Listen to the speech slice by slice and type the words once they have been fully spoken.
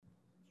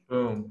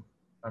Boom.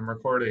 I'm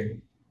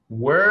recording.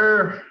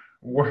 We're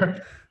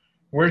we're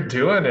we're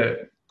doing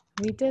it.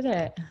 We did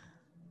it.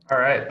 All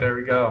right, there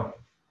we go.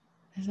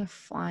 There's a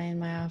fly in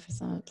my office.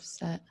 I'm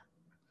upset.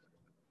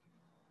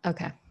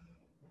 Okay.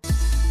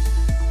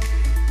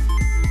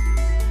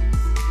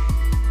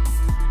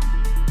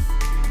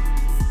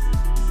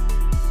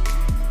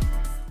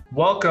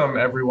 Welcome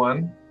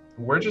everyone.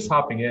 We're just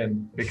hopping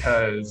in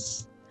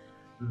because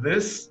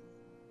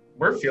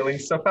we're feeling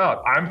stuff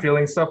out. I'm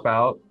feeling stuff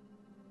out.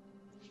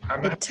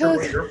 I'm not sure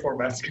what your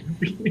format's gonna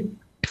be.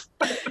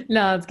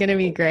 No, it's gonna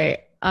be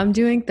great. I'm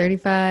doing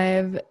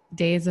 35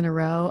 days in a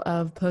row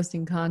of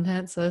posting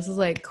content. So this is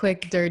like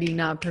quick, dirty,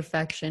 not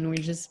perfection. We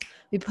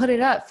put it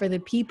up for the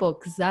people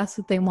because that's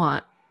what they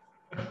want.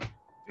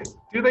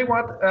 Do they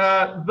want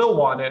they'll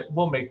want it.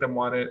 We'll make them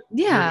want it.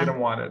 Yeah. You're gonna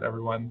want it,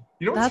 everyone.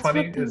 You know what's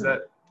funny is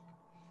that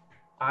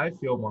I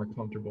feel more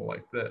comfortable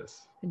like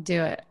this.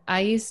 Do it.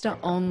 I used to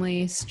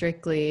only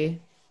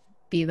strictly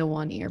be the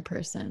one ear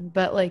person,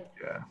 but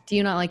do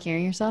you not like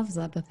hearing yourself? Is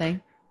that the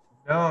thing?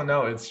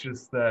 No, it's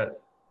just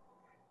that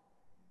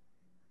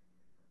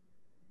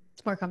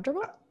it's more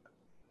comfortable.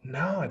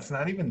 No, it's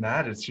not even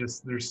that. It's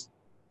just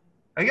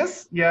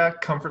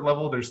comfort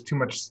level. There's too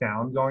much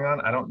sound going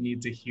on. I don't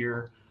need to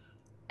hear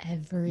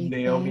everything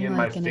Naomi in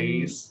my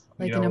face.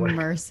 An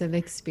immersive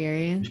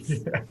experience.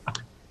 Yeah.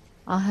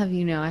 I'll have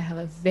you know I have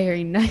a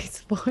very nice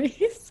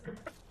voice.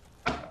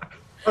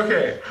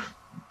 Okay.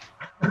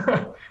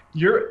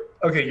 Your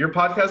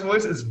podcast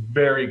voice is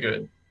very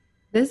good.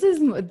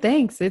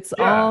 Thanks. It's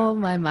all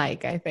my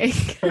mic, I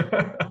think.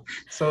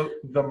 So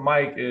the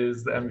mic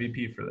is the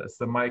MVP for this.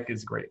 The mic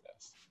is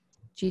greatness.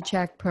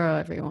 G-Check Pro,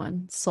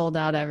 everyone. Sold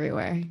out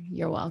everywhere.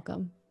 You're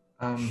welcome.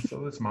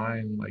 So is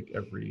mine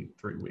every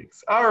 3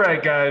 weeks. All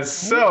right, guys.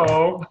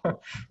 So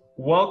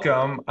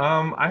welcome.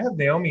 I have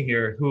Naomi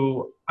here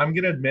who I'm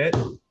going to admit,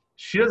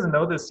 she doesn't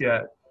know this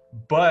yet,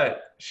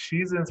 but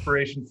she's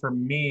inspiration for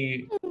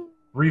me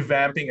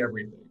revamping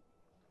everything.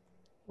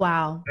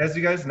 Wow. As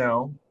you guys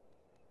know,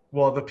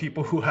 well, the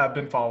people who have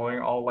been following,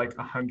 all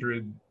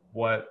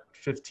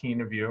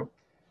 15 of you.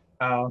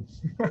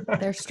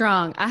 They're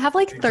strong. I have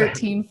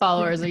 13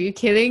 followers. Are you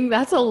kidding?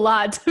 That's a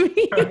lot to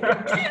me.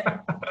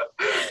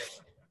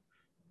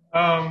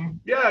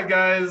 Yeah,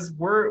 guys,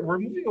 we're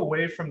moving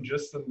away from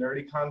just the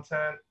nerdy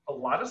content. A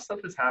lot of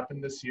stuff has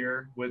happened this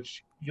year,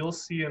 which you'll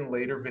see in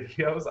later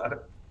videos.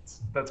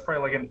 That's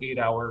probably an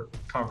 8-hour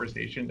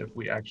conversation if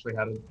we actually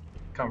had a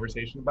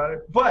conversation about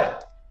it.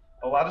 But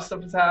a lot of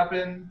stuff has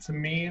happened to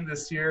me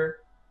this year.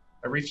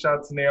 I reached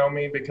out to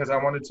Naomi because I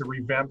wanted to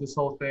revamp this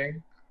whole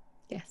thing.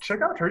 Yes.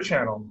 Check out her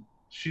channel.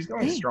 She's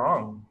going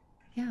strong.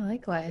 Yeah,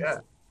 likewise. Yeah.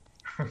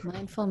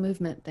 Mindful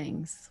movement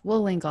things.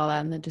 We'll link all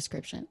that in the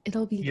description.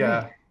 It'll be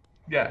great.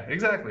 Yeah,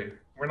 exactly.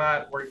 We're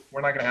not going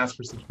to ask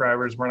for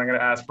subscribers. We're not going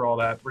to ask for all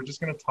that. We're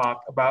just going to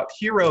talk about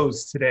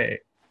heroes today.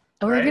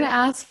 We're going to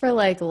ask for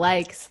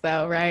likes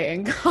though, right?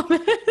 And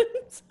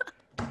comments.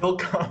 They'll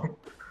come.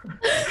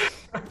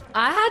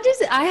 I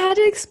had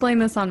to explain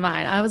this on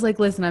mine. I was like,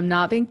 listen, I'm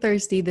not being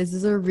thirsty. This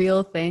is a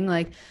real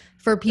thing.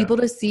 For people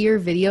to see your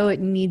video, it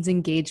needs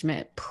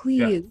engagement.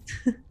 Please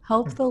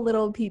help the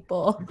little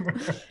people.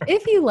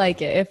 If you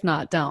like it, if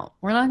not, don't.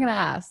 We're not going to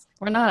ask.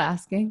 We're not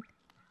asking.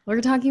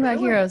 We're talking about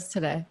heroes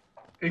today.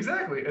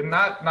 Exactly. And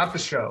not the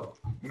show.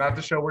 Not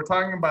the show. We're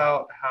talking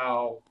about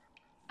how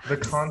the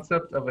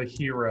concept of a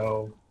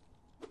hero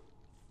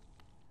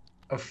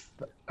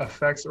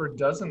affects or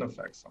doesn't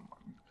affect someone.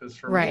 Because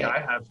for me, I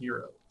have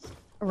heroes.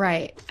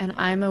 Right. And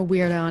I'm a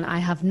weirdo and I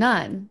have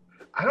none.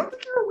 I don't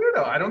think you're a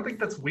weirdo. I don't think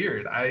that's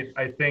weird.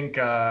 I think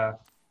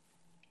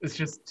it's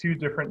just two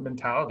different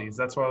mentalities.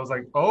 That's why I was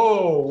like,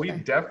 we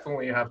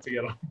definitely have to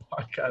get on a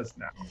podcast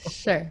now.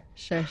 Sure.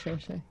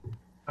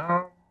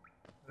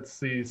 Let's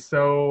see.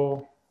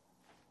 So,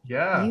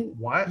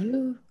 what?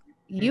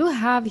 You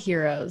have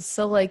heroes.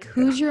 So,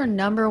 who's your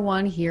number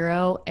one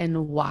hero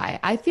and why?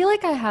 I feel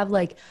like I have,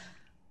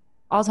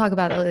 I'll talk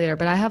about it later,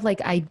 but I have,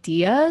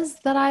 ideas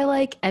that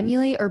I,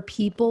 emulate or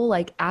people,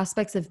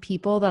 aspects of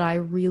people that I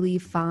really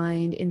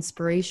find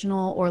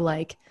inspirational or,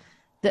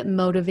 that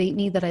motivate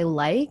me that I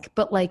like.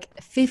 But,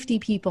 50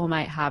 people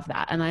might have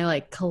that. And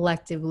I,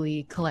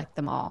 collectively collect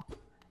them all.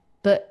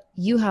 But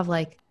you have,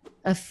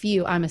 a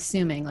few, I'm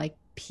assuming,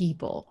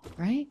 people,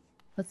 right?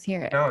 Let's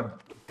hear it. No,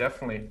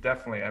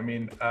 definitely. I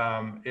mean,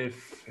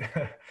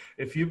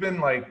 if you've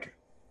been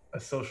a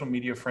social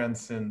media friend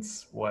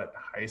since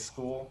high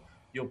school,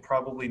 you'll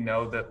probably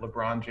know that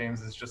LeBron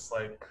James is just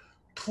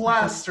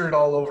plastered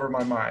all over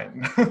my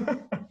mind.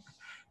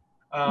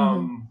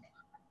 I'm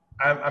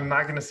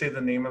not going to say the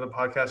name of the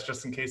podcast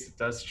just in case it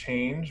does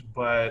change,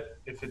 but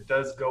if it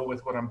does go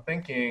with what I'm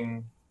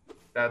thinking,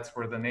 that's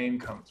where the name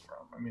comes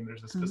from. I mean,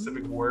 there's a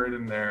specific word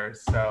in there,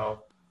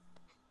 so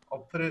I'll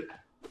put it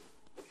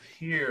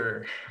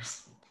here.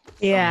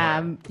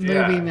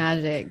 Movie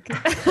magic.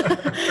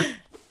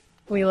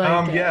 We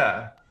like it.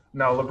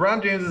 No,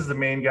 LeBron James is the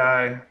main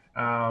guy.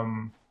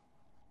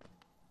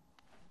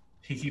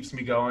 He keeps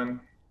me going.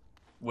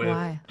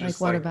 Why?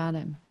 What about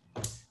him?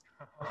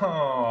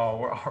 Oh,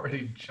 we're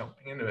already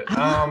jumping into it.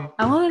 I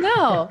want to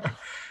know.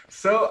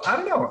 So I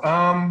don't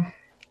know.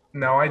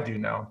 No, I do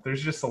know.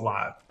 There's just a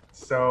lot.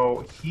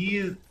 So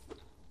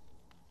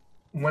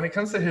when it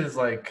comes to his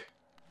like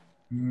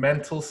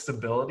mental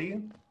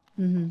stability,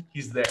 Hmm.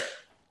 he's there.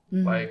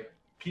 Hmm. Like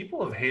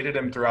people have hated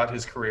him throughout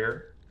his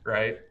career,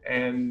 right?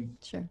 And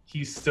Sure.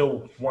 he's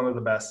still one of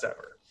the best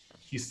ever.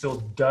 He still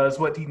does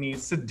what he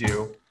needs to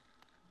do,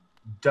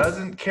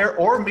 doesn't care,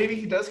 or maybe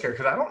he does care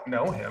because I don't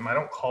know him. I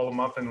don't call him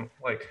up and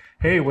like,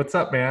 hey, what's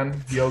up,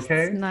 man? You It's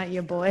okay? not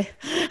your boy.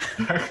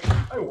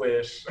 I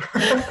wish.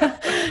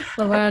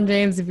 LeBron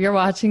James, if you're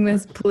watching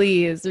this,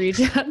 please reach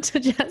out to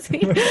Jesse.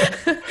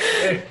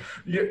 Hey,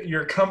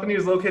 your company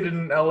is located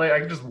in LA. I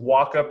can just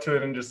walk up to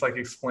it and just like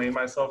explain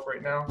myself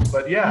right now.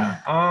 But yeah,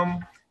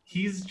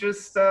 he's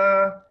just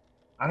I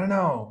don't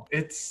know.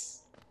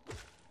 It's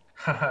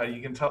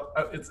you can tell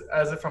it's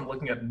as if I'm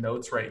looking at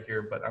notes right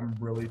here, but I'm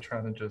really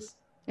trying to just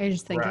You're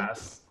just thinking.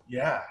 grasp.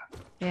 Yeah,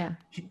 Yeah.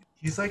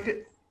 he's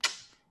like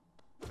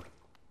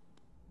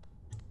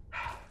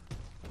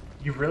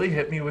you really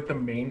hit me with the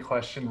main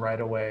question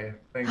right away.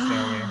 Thanks,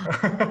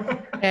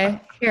 Naomi. Okay,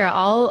 here,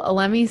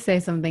 let me say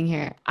something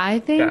here. I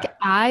think Yeah.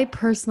 I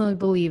personally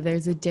believe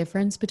there's a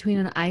difference between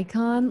an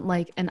icon,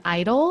 like an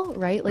idol,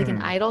 right? Like an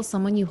Mm, idol,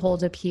 someone you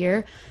hold up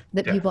here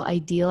that yeah. people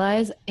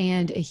idealize,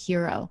 and a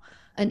hero.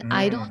 An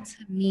idol Mm,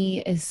 to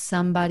me is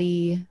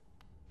somebody,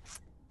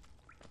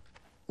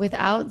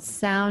 without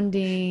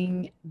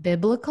sounding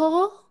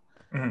biblical,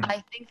 mm,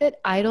 I think that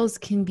idols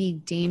can be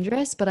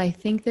dangerous, but I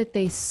think that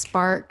they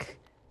spark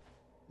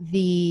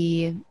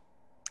the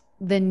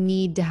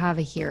need to have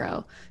a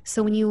hero.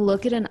 So when you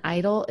look at an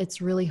idol,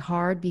 it's really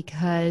hard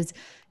because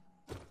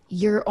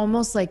you're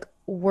almost like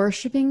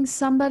worshiping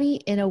somebody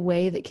in a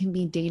way that can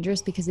be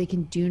dangerous because they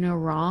can do no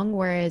wrong.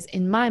 Whereas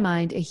in my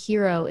mind, a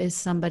hero is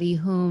somebody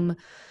whom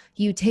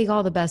you take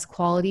all the best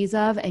qualities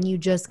of and you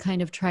just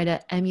kind of try to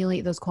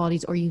emulate those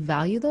qualities or you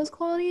value those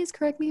qualities.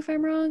 Correct me if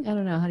I'm wrong. I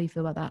don't know. How do you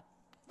feel about that?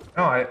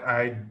 No,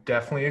 I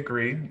definitely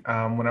agree.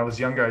 When I was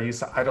younger, I used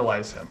to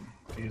idolize him.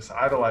 I used to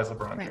idolize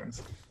LeBron Right.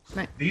 James.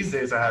 Right. These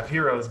days, I have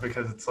heroes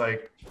because it's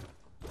like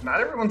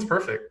not everyone's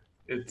perfect.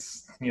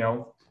 It's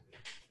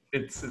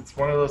it's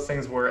one of those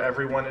things where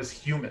everyone is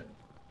human.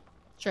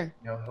 Sure.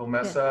 He'll Yeah.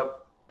 mess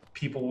up.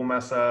 People will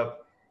mess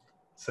up.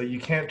 So you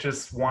can't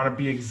just want to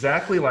be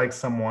exactly like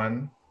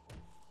someone.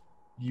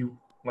 You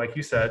like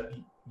you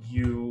said,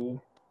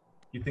 you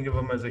you think of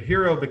them as a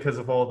hero because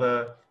of all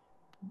the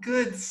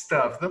good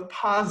stuff, the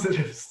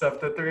positive stuff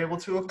that they're able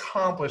to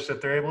accomplish,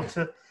 that they're able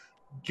to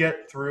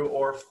get through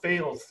or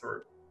fail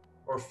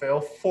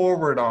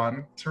forward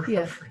on to Yeah.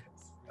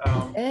 reference.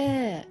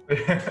 Yeah.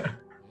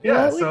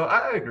 Yeah, What would so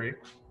I agree.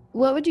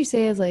 What would you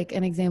say is like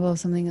an example of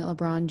something that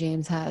LeBron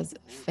James has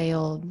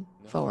failed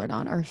forward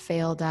on or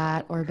failed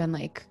at or been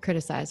like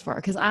criticized for?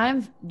 Because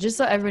I'm just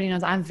so everybody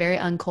knows, I'm very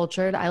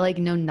uncultured. I like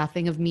know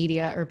nothing of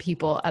media or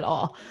people at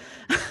all.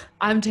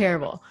 I'm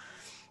terrible.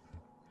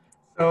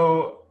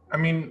 So, I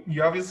mean,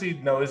 you obviously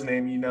know his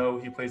name. You know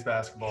he plays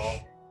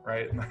basketball,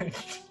 right? Like,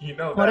 you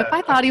know What if I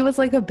that. thought he was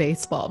like a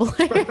baseball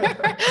player?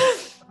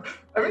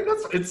 I mean,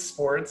 it's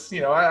sports.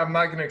 I'm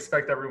not going to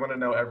expect everyone to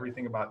know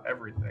everything about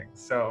everything.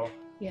 So,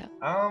 Yeah.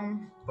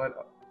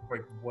 but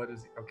like, what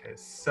is okay?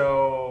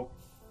 So,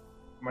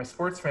 my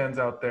sports fans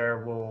out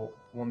there will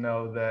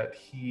know that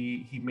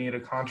he made a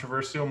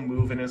controversial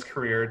move in his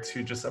career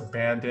to just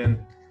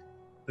abandon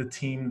the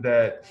team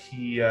that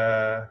he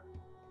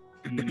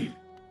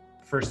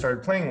first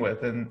started playing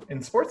with. And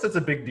in sports, that's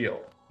a big deal.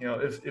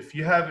 If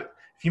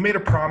you made a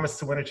promise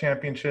to win a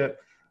championship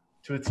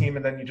to a team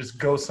and then you just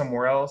go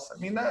somewhere else, I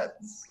mean that's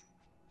It's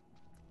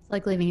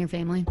like leaving your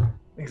family.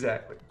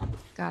 exactly.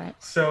 Got it.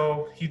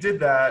 So he did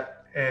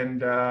that,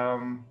 and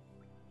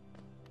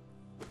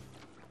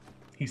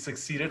he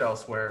succeeded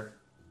elsewhere.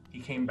 He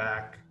came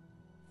back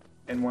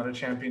and won a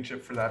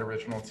championship for that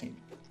original team.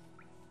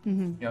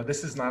 Hmm.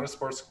 This is not a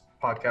sports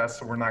podcast,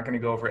 so we're not going to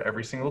go over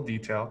every single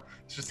detail.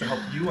 It's just to help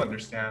you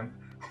understand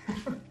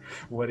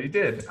what he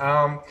did.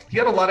 He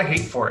had a lot of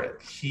hate for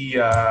it. He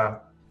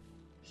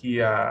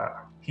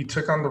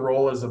took on the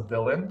role as a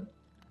villain,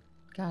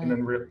 Got and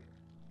it.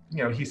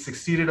 then he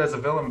succeeded as a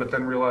villain, but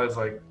then realized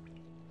like,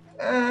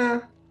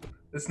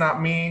 it's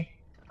not me.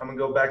 I'm gonna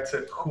go back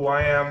to who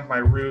I am, my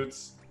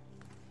roots,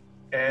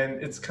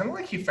 and it's kind of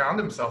like he found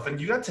himself, and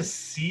you got to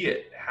see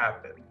it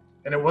happen.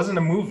 And it wasn't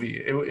a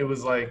movie. It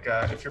was like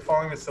if you're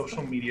following the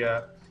social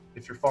media,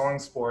 if you're following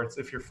sports,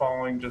 if you're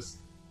following just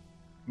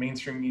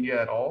mainstream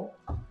media at all,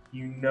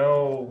 you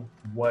know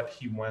what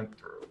he went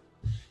through.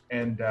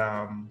 And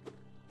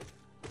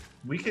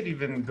we could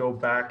even go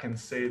back and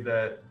say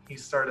that he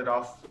started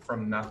off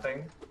from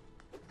nothing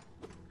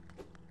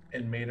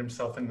and made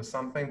himself into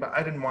something, but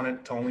I didn't want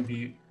it to only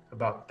be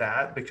about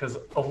that because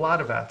a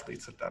lot of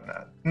athletes have done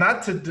that.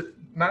 Not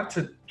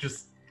to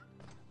just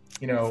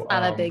It's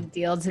not a big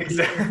deal to be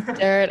exactly.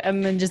 dirt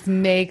and then just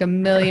make a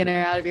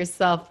millionaire out of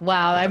yourself.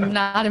 Wow, I'm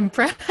not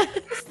impressed.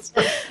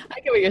 I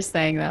get what you're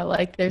saying though.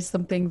 Like there's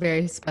something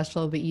very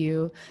special that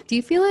you do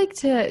you feel like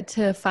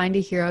to find a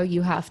hero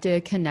you have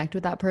to connect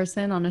with that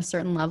person on a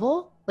certain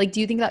level? Like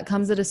do you think that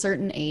comes at a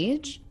certain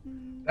age?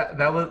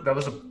 That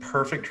was a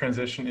perfect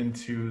transition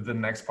into the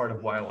next part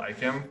of why I like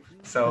him. Okay.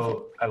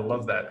 So I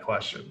love that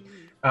question.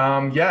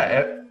 Yeah,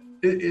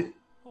 it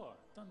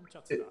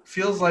it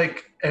feels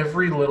like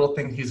every little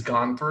thing he's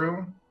gone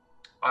through,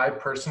 I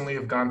personally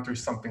have gone through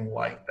something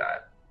like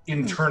that Hmm.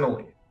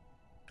 internally,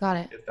 Got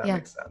it. if that Yeah.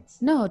 makes sense.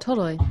 No,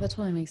 totally. That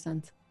totally makes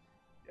sense.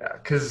 Yeah,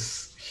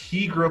 because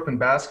he grew up in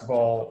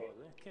basketball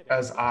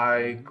as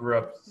I grew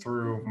up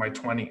through my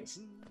 20s.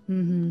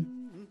 Mm-hmm.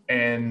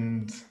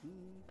 And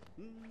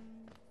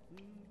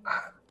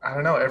I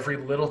don't know, every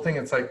little thing,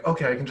 it's like,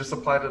 okay, I can just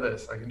apply to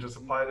this. I can just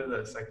apply to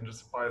this. I can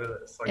just apply to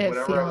this. Like It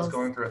whatever I was feels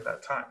going through at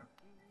that time.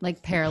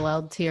 like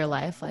paralleled to your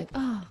life. Like,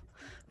 oh,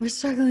 we're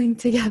struggling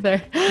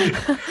together.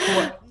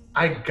 Well,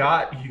 I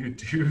got you,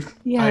 dude.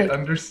 Yeah, I like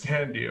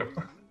understand you.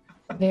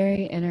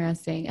 very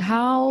interesting.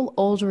 How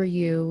old were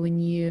you when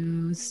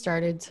you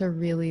started to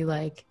really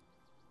like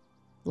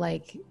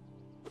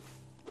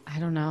I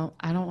don't know.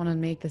 I don't want to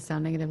make this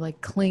sound negative, like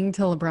cling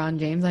to LeBron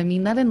James. I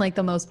mean that in like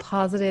the most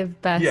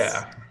positive, best,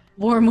 Yeah.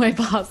 warm way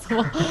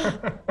possible.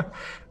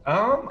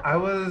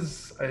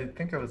 I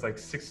think I was like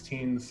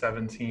 16,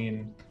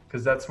 17,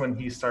 because that's when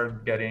he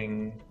started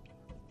getting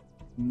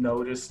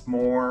noticed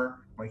more.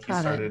 Like he Got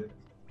it. started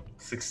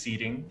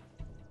succeeding,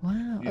 Wow.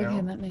 you Okay,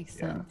 know? that makes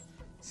Yeah. sense.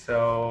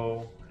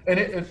 So, and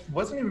it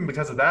wasn't even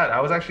because of that. I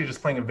was actually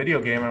just playing a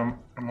video game and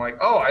I'm like,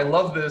 oh, I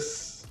love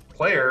this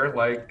player.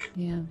 Like,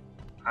 Yeah.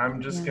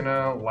 I'm just Yeah.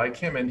 gonna like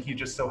him. And he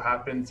just so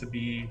happened to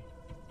be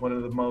one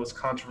of the most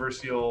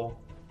controversial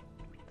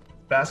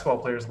basketball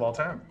players of all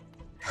time.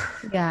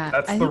 Yeah.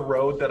 That's I the think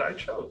road that I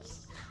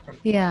chose.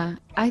 yeah.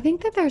 I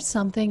think that there's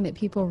something that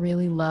people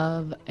really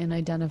love and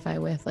identify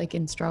with, like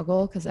in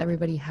struggle, because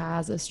everybody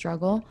has a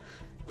struggle.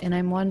 And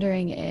I'm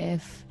wondering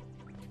if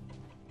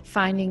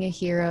finding a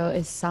hero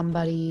is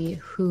somebody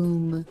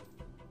whom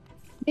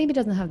maybe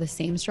doesn't have the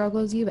same struggle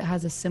as you, but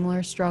has a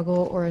similar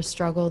struggle or a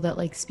struggle that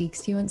like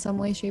speaks to you in some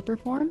way, shape, or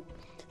form.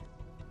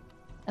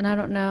 And I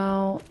don't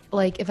know,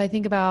 like if I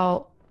think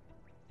about,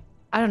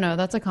 I don't know,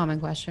 that's a common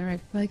question, right?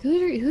 Like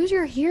who's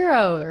your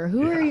hero or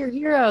who are Yeah. your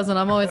heroes? And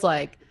I'm always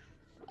like,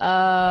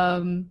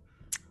 um,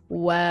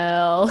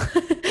 well,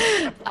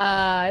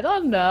 I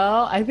don't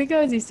know. I think I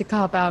always used to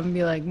cop out and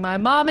be like, my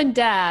mom and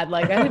dad.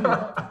 Like I didn't know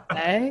what to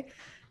say,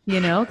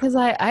 because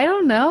I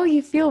don't know.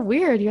 You feel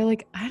weird. You're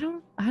like, I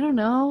don't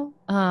know.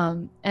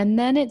 And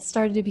then it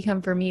started to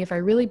become for me, if I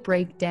really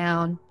break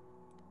down,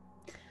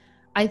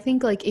 I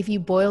think like if you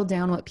boil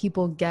down what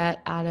people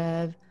get out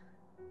of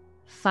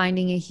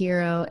finding a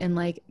hero and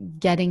like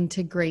getting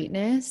to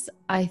greatness,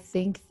 I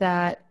think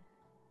that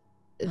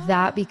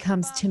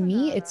becomes to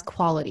me it's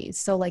qualities.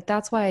 So like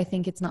that's why I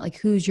think it's not like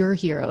who's your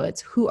hero,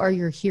 it's who are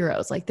your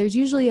heroes. Like there's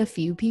usually a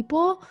few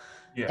people,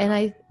 and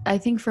Yeah. I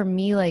think for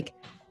me like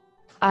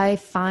I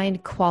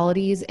find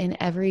qualities in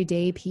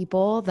everyday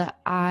people that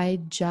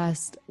I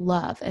just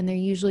love. And they're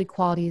usually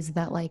qualities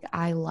that like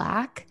I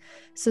lack.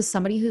 So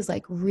somebody who's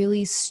like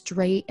really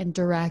straight and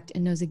direct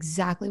and knows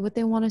exactly what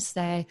they want to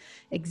say,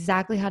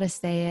 exactly how to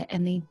say it,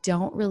 and they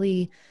don't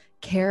really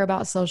care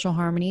about social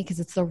harmony because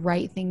it's the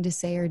right thing to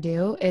say or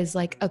do is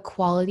like a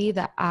quality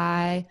that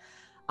I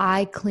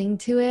cling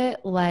to it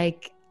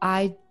like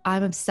I'm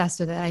obsessed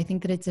with it. I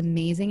think that it's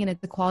amazing and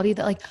it's a quality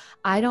that like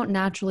I don't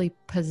naturally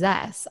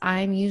possess.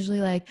 I'm usually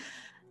like,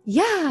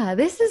 yeah,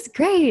 this is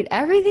great.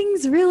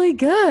 Everything's really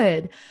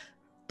good.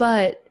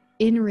 But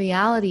in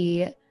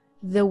reality,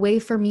 the way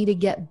for me to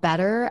get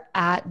better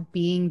at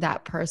being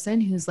that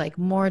person who's like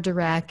more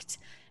direct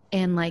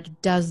and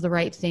like does the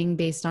right thing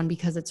based on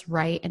because it's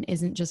right and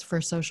isn't just for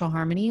social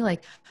harmony,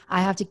 like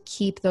I have to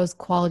keep those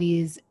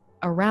qualities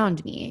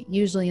around me,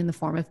 usually in the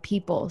form of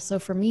people. So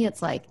for me,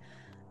 it's like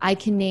I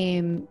can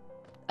name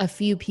a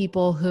few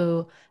people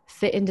who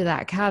fit into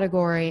that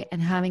category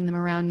and having them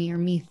around me or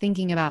me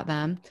thinking about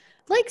them.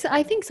 Like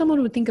I think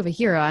someone would think of a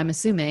hero, I'm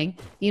assuming.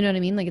 You know what I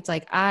mean? Like it's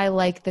like I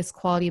like this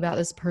quality about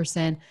this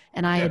person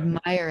and I Yeah.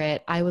 admire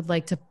it. I would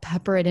like to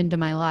pepper it into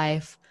my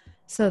life.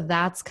 So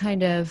that's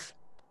kind of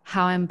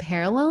how I'm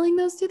paralleling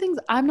those two things.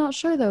 I'm not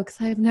sure though,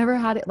 because I've never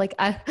had it. Like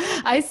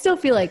I still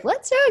feel like,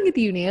 what's wrong with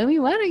you, Naomi?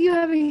 Why don't you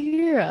have a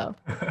hero?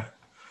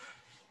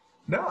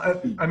 No,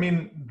 I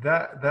mean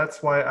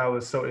that's why I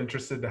was so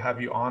interested to have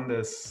you on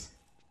this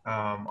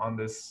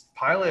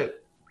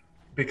pilot,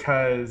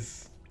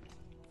 because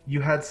you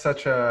had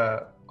such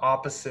a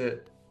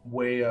opposite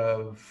way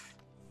of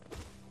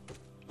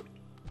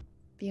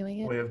Viewing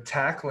it. way of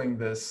tackling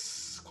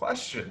this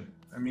question.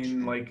 I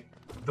mean, like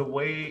the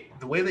way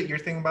that you're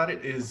thinking about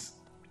it is,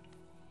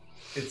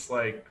 it's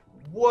like,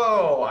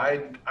 whoa,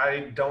 I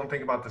don't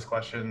think about this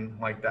question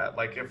like that.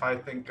 Like if I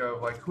think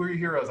of like who are your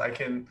heroes, I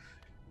can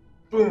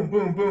boom,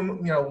 boom,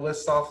 boom,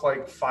 list off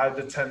like 5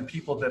 to 10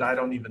 people that I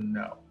don't even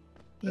know.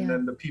 And Yeah,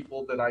 then the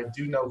people that I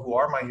do know who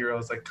are my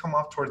heroes like come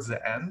off towards the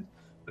end.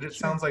 But it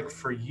sure. sounds like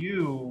for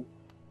you,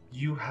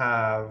 you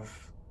have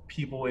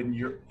people in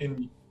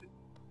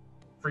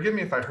forgive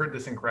me if I heard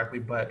this incorrectly,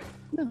 but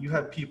No. you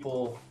have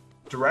people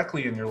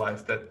directly in your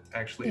life that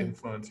actually Yeah.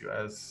 influence you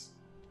as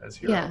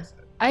Yeah. heroes.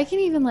 I can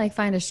even like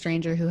find a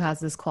stranger who has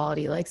this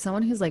quality, like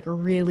someone who's like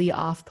really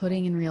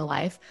off-putting in real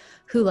life,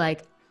 who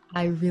like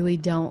I really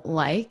don't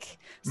like.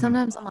 Mhm.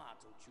 Sometimes I'm like,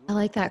 I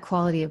like that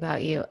quality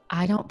about you.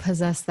 I don't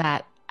possess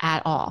that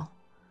at all.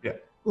 Yeah.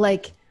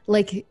 Like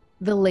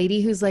the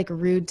lady who's like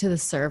rude to the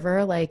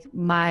server, like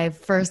my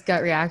first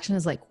gut reaction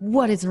is like,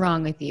 what is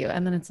wrong with you?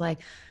 And then it's like,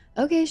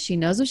 okay, she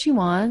knows what she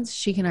wants.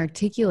 She can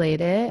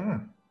articulate it.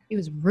 Mm. She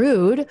was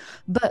rude,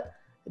 but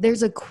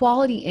there's a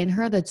quality in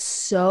her that's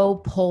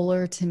so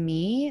polar to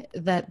me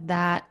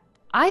that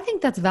I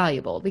think that's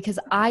valuable because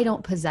I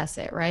don't possess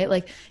it, right?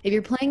 Like if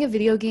you're playing a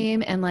video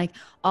game and like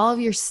all of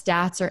your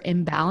stats are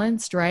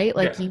imbalanced, right? Yeah.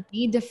 Like you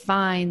need to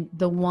find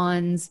the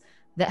ones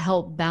that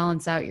help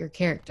balance out your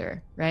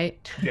character,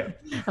 right? Yeah.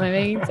 Am I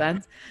making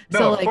sense? No,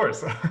 So of like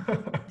course.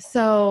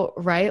 so,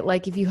 right,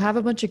 like if you have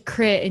a bunch of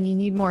crit and you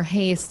need more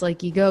haste,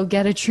 like you go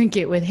get a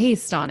trinket with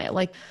haste on it.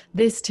 Like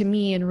this to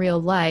me in real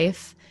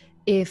life,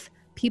 if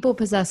people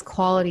possess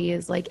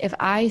qualities, like if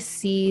I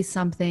see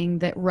something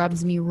that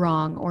rubs me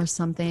wrong or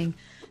something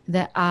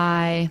that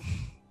I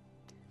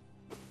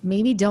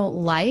maybe don't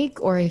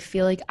like or I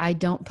feel like I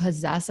don't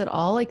possess at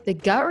all, like the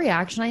gut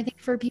reaction I think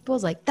for people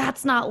is like,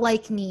 that's not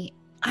like me.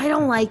 I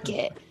don't like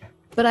it.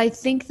 But I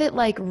think that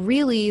like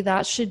really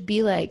that should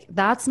be like,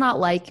 that's not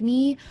like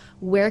me.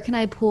 Where can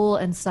I pull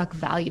and suck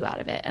value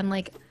out of it? And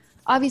like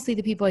obviously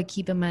the people I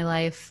keep in my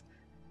life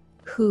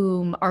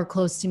whom are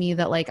close to me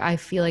that like I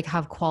feel like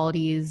have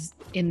qualities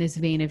in this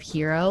vein of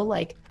hero,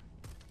 like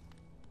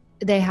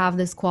they have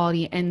this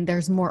quality and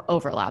there's more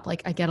overlap.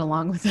 Like I get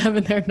along with them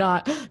and they're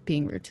not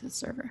being rude to the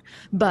server,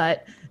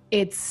 but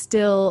it's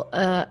still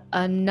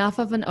enough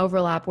of an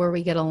overlap where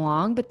we get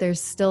along, but there's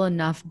still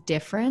enough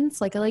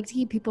difference. Like I like to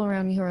keep people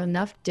around me who are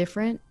enough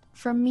different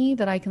from me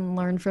that I can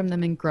learn from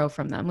them and grow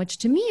from them, which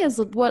to me is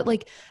what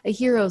like a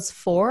hero's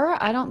for.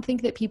 I don't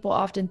think that people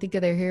often think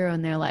of their hero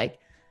and they're like,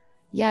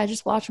 yeah,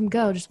 just watch them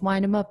go, just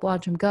wind them up,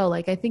 watch them go.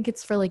 Like I think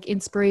it's for like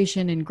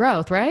inspiration and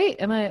growth, right?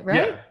 Am I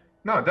right? Yeah.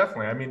 No,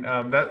 definitely. I mean,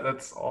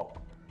 that's all.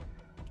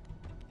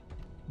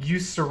 You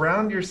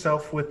surround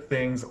yourself with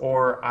things,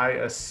 or I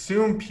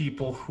assume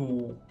people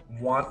who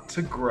want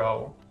to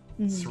grow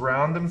Mhm.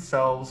 surround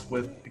themselves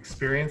with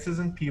experiences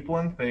and people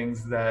and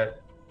things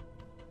that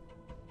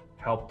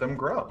help them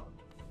grow.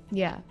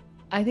 Yeah.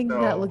 I think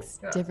that So, looks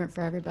yeah. different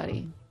for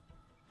everybody.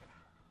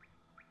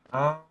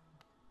 Um,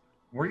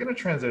 we're gonna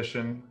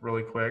transition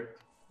really quick.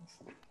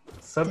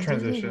 Sub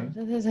transition.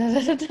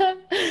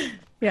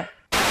 Yeah.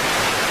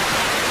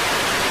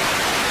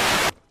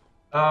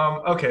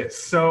 Okay,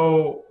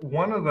 so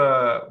one of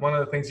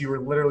the things you were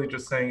literally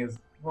just saying is,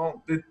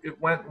 well, it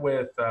went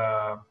with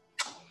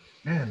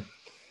man,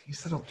 you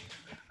said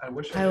I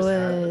wish I I just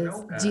had the was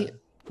notepad.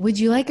 would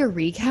you like a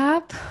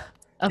recap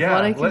of what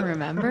I Yeah, can let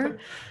remember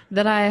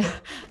that I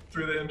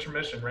through the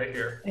intermission right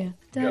here. yeah.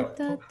 Da,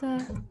 Go. da,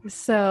 da.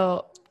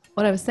 So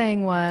what I was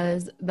saying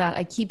was that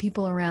I keep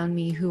people around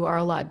me who are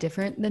a lot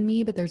different than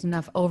me, but there's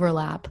enough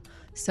overlap.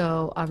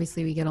 So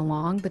obviously we get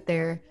along, but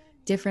they're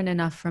different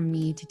enough from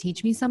me to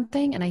teach me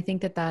something. And I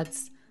think that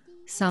that's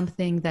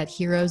something that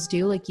heroes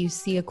do. Like you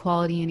see a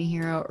quality in a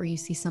hero or you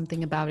see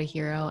something about a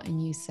hero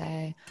and you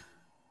say,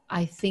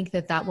 I think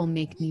that that will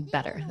make me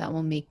better. That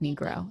will make me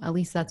grow. At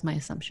least that's my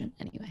assumption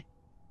anyway.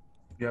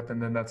 Yep,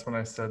 and then that's when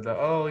I said that,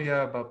 oh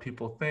yeah, about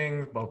people,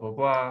 things, blah blah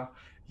blah.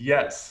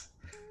 Yes.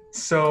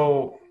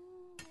 So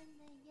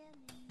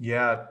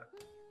yeah,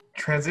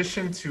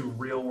 transition to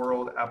real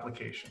world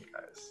application,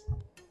 guys.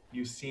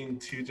 You've seen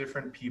two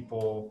different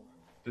people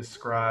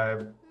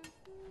describe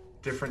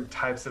different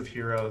types of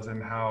heroes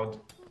and how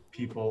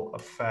people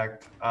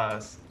affect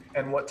us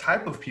and what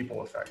type of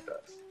people affect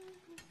us.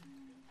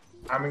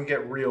 I'm gonna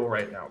get real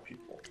right now,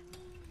 people.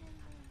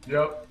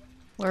 Yep.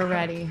 We're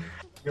ready.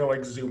 You know,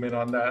 like zoom in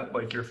on that,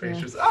 like your face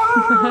Yeah. just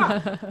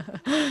ah.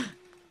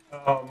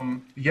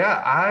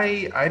 Yeah,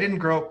 I didn't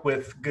grow up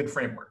with good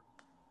framework.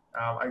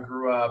 I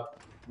grew up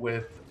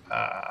with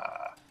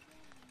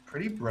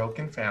pretty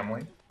broken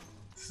family.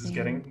 This is Same.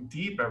 getting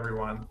deep,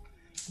 everyone.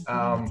 Deep.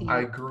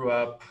 I grew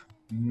up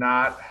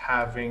not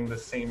having the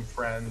same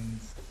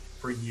friends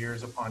for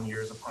years upon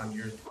years upon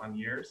years upon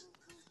years.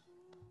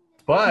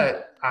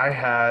 But I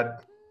had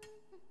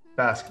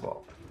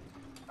basketball.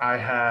 I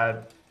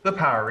had the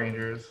Power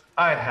Rangers.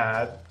 I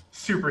had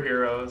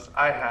superheroes.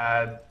 I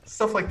had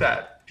stuff like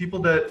that. People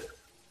that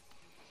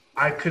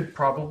I could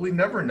probably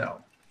never know,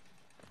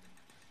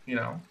 you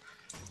know?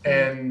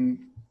 And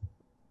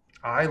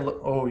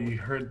oh, you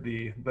heard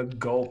the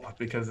gulp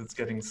because it's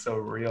getting so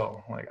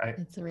real. Like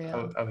It's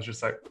real. I was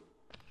just like,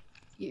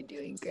 You're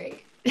doing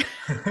great.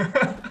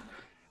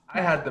 I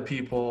had the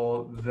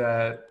people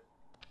that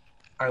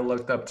I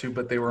looked up to,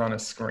 but they were on a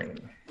screen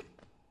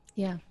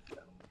Yeah.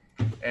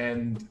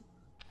 and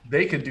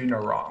they could do no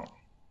wrong,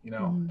 you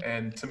know? Mhm.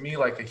 And to me,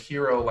 like a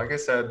hero, like I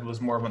said, was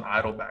more of an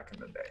idol back in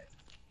the day.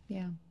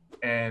 Yeah.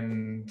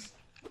 And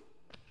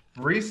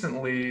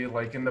recently,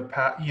 like in the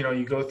past, you know,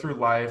 you go through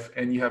life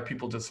and you have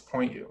people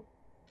disappoint you.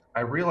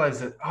 I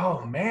realized that,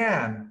 oh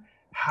man,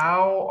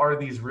 how are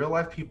these real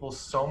life people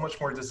so much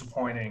more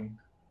disappointing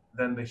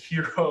than the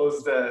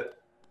heroes that,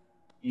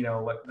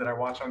 that I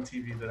watch on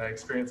TV, that I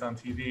experience on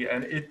TV?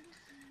 And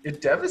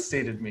it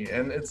devastated me.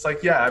 And it's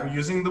like, yeah, I'm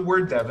using the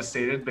word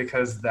devastated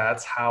because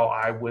that's how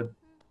I would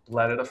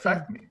let it Yeah.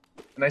 affect me.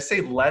 And I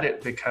say let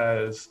it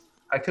because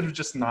I could have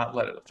just not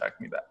let it affect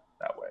me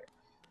that way.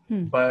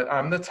 Hmm. But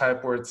I'm the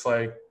type where it's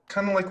like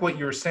kind of like what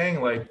you were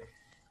saying, like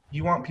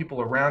you want people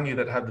around you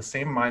that have the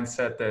same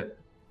mindset that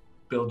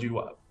build you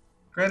up.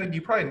 Granted,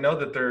 you probably know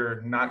that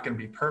they're not going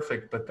to be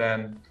perfect, but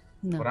then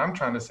what No. I'm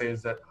trying to say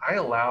is that I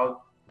allowed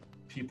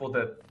people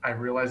that I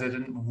realized I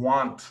didn't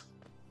want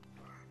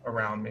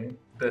around me,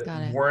 that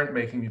Got it. weren't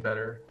making me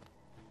better,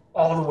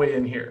 all the way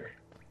in here.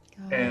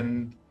 Got it.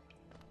 And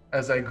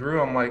as I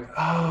grew, I'm like,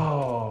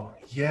 oh,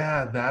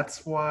 yeah,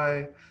 that's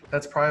why,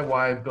 that's probably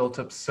why I built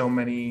up so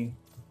many,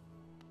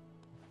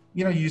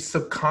 you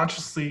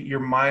subconsciously, your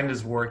mind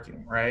is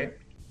working, right?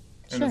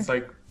 And Sure. it's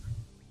like,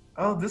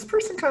 oh, this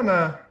person kind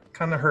of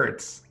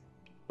hurts,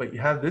 but you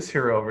have this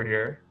hero over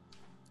here.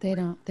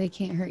 They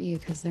can't hurt you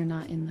because they're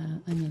not in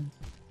the onion.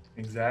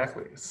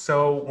 Exactly.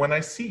 So when I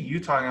see you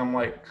talking, I'm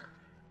like,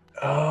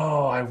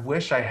 oh, I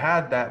wish I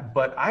had that,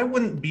 but I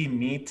wouldn't be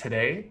me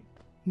today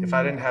if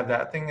I Hmm. didn't have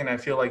that thing, and I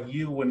feel like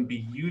you wouldn't be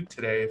you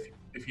today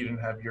if you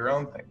didn't have your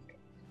own thing.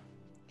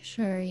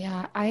 Sure,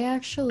 yeah. I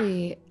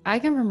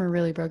come from a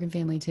really broken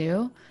family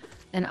too.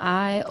 And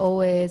I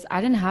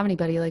didn't have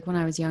anybody like when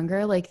I was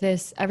younger. Like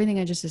this, everything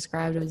I just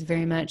described was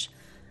very much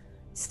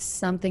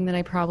something that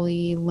I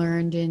probably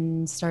learned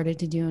and started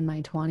to do in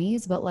my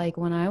 20s. But like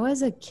when I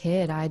was a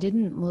kid, I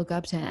didn't look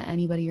up to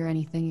anybody or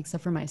anything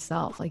except for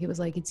myself. Like it was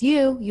like, it's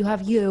you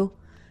have you.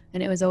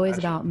 And it was always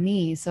Gotcha. about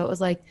me. So it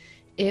was like,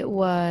 I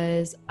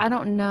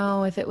don't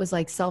know if it was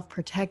like self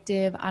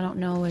protective. I don't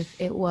know if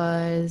it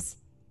was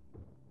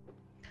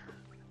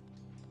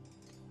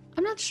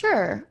I'm not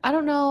sure. I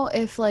don't know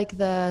if like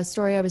the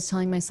story I was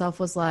telling myself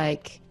was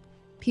like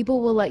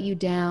people will let you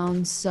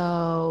down,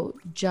 so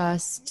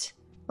just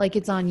like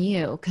it's on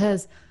you.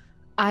 Cause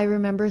I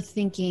remember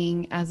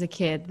thinking as a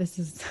kid, this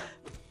is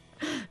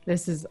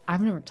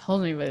I've never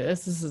told anybody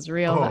this is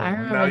real, but I Oh, now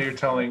remember you're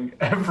telling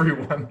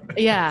everyone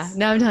yeah, this.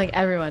 now I'm telling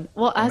everyone.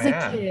 Well, Oh as a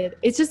man. kid,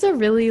 it's just a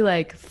really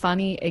like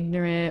funny,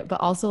 ignorant,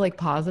 but also like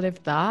positive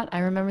thought. I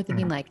remember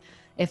thinking Mhm. like,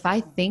 if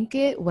I think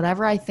it,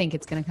 whatever I think,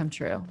 it's gonna come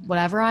true.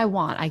 Whatever I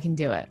want, I can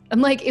do it.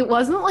 And like, it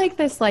wasn't like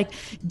this like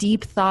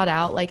deep thought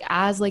out. Like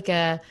as like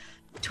a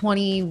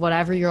 20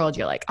 whatever year old,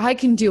 you're like, I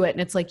can do it,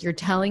 and it's like you're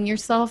telling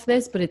yourself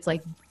this, but it's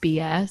like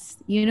BS.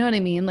 You know what I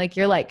mean? Like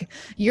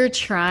you're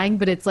trying,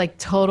 but it's like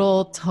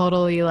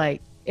totally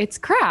like it's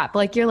crap.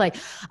 Like you're like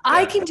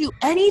I Yeah. can do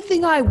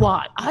anything I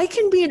want. I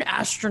can be an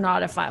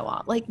astronaut if I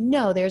want. Like,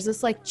 no, there's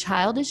this like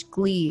childish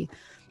glee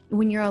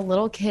when you're a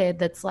little kid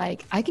that's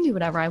like, I can do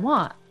whatever I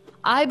want.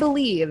 I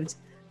believed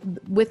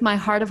with my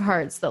heart of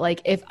hearts that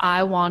like if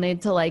I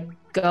wanted to like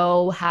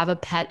go have a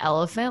pet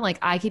elephant, like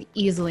I could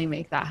easily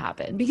make that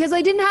happen because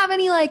I didn't have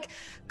any like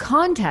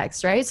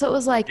context, right? So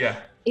Yeah.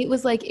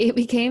 it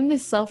became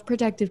this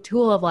self-protective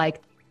tool of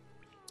like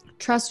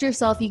trust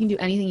yourself, you can do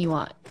anything you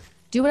want.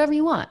 Do whatever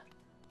you want,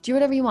 do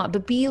whatever you want,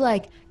 but be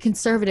like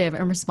conservative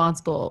and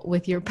responsible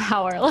with your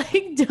power.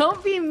 Like,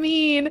 don't be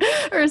mean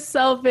or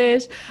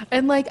selfish.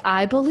 And like,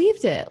 I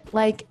believed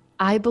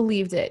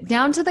it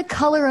down to the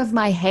color of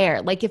my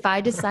hair. Like, if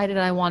I decided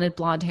I wanted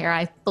blonde hair,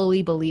 I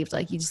fully believed,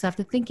 like, you just have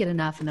to think it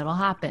enough and it'll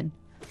happen.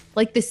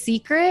 Like, the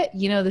secret,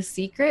 the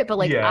secret, but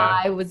like, Yeah.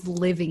 I was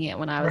living it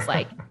when I was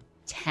like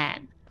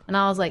 10. And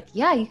I was like,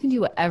 yeah, you can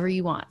do whatever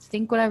you want.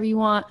 Think whatever you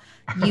want.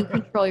 You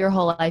control your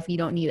whole life. You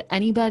don't need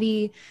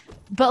anybody.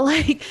 But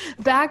like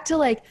back to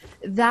like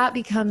that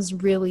becomes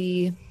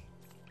really,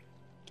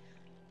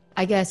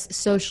 I guess,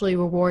 socially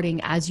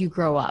rewarding as you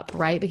grow up,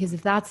 right? Because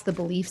if that's the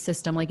belief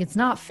system, like it's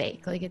not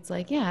fake. Like it's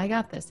like, yeah, I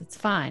got this. It's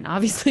fine.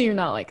 Obviously, you're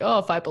not like, oh,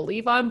 if I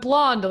believe I'm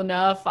blonde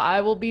enough,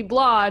 I will be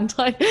blonde.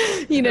 Like,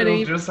 you know what I It'll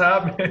mean? just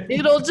happen.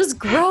 It'll just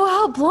grow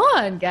out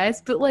blonde,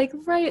 guys. But like,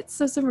 right.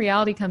 So some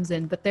reality comes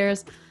in. But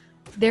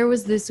there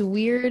was this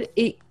weird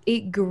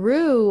it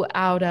grew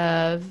out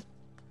of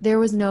there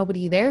was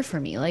nobody there for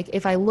me. Like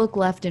if I look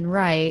left and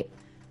right,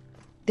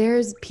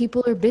 there's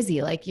people are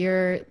busy. Like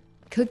you're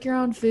cook your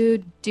own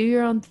food, do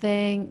your own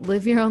thing,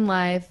 live your own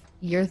life.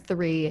 You're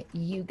 3,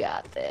 you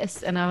got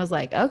this. And I was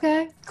like,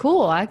 okay,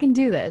 cool, I can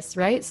do this,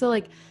 right? So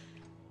like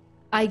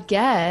I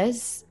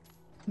guess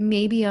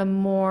maybe a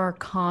more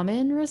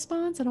common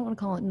response, I don't want to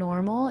call it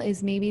normal,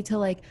 is maybe to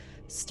like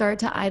start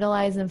to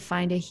idolize and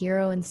find a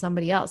hero in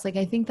somebody else. Like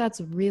I think that's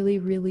really,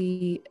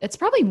 really, it's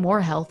probably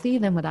more healthy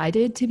than what I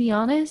did, to be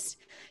honest.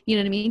 You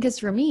know what I mean? Because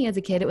for me as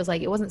a kid, it was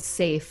like, it wasn't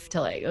safe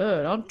to like,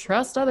 oh, don't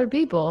trust other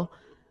people.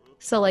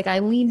 So like I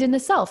leaned into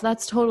self.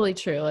 That's totally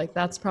true. Like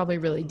that's probably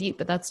really deep,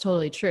 but that's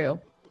totally true.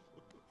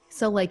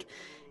 So like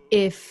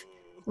if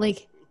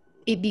like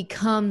it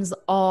becomes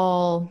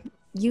all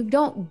you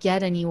don't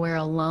get anywhere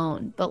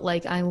alone, but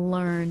like I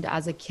learned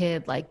as a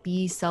kid like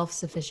be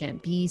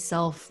self-sufficient, be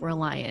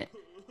self-reliant.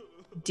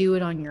 do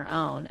it on your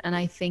own. And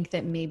I think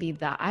that maybe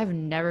that I've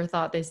never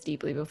thought this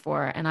deeply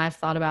before. And I've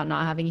thought about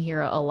not having a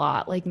hero a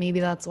lot. Like maybe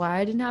that's why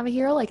I didn't have a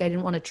hero. Like I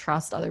didn't want to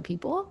trust other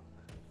people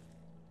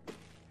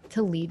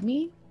to lead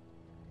me.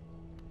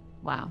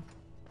 Wow.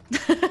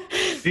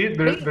 See,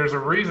 there's a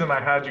reason I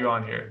had you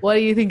on here. What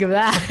do you think of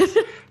that?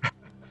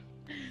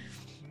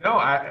 No,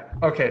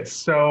 okay,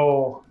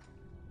 so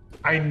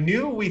I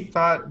knew we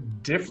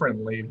thought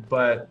differently,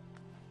 but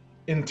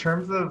in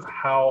terms of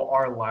how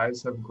our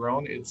lives have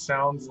grown, it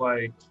sounds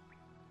like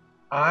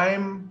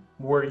I'm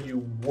where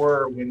you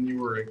were when you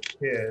were a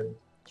kid.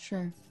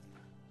 Sure.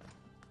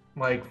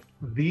 Like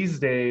these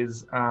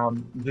days,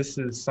 this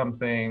is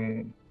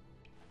something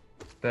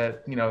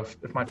that, you know,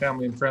 if my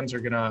family and friends are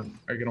gonna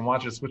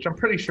watch this, which I'm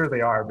pretty sure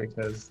they are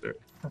because they're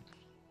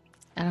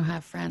I don't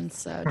have friends,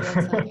 so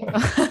joke's on you.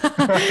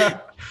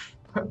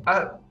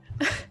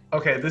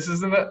 Okay, this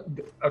isn't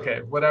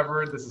okay,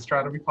 whatever. This is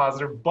trying to be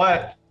positive,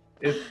 but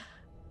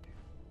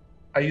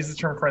I use the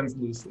term friends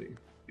loosely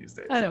these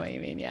days. I know what you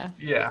mean, yeah.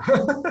 Yeah.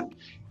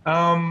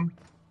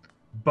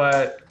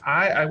 But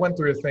I went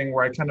through a thing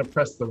where I kind of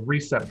pressed the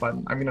reset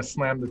button. I'm gonna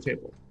slam the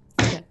table.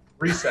 Okay.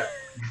 Reset.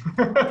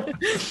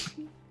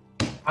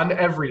 On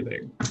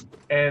everything.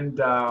 And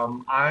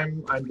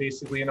I'm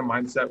basically in a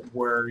mindset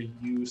where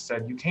you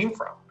said you came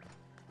from.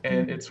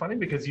 And it's funny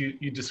because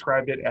you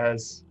described it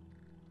as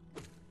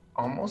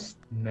almost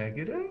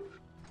negative.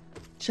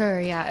 Sure,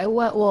 yeah.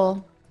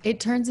 It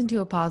turns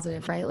into a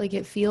positive, right? Like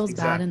it feels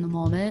bad in the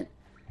moment,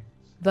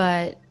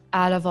 but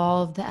out of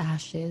all of the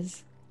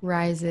ashes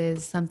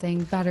rises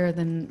something better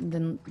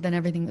than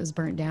everything that was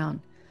burnt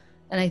down.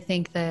 And I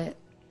think that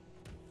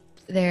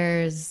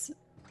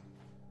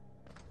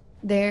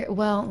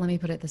well, let me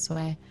put it this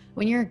way.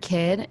 When you're a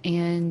kid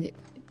and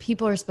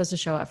people are supposed to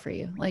show up for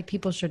you, like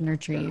people should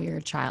nurture you, you're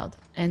a child.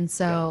 And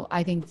so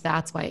I think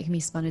that's why it can be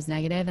spun as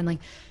negative. And like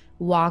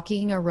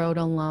walking a road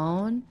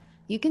alone,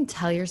 you can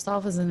tell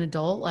yourself as an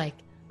adult, like,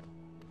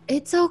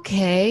 it's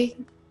okay.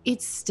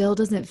 It still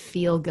doesn't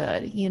feel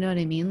good. You know what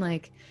I mean?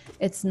 Like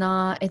it's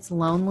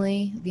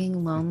lonely.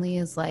 Being lonely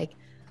is like,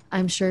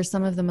 I'm sure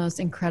some of the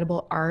most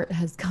incredible art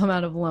has come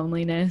out of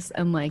loneliness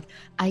and like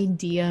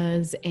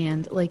ideas.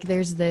 And like,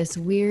 there's this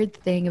weird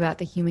thing about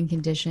the human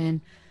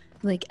condition,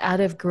 like out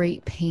of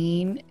great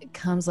pain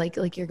comes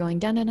like you're going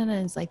down, and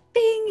it's like,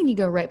 bing, and you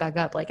go right back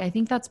up. Like, I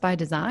think that's by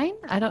design.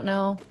 I don't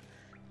know.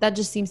 That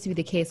just seems to be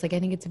the case. Like, I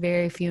think it's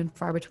very few and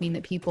far between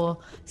that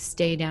people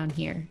stay down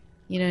here.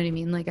 You know what I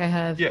mean? Like I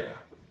have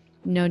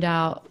no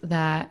doubt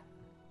that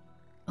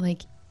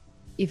like,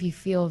 if you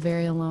feel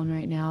very alone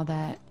right now,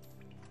 that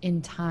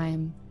in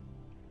time,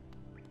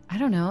 I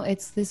don't know,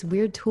 it's this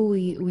weird tool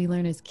we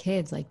learn as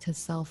kids, like to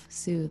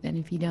self-soothe. And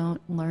if you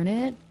don't learn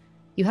it,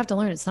 you have to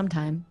learn it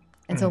sometime.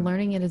 And so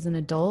learning it as an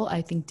adult,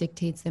 I think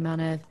dictates the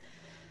amount of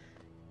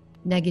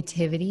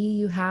negativity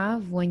you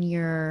have when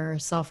you're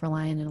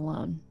self-reliant and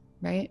alone,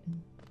 right?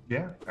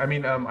 Yeah. I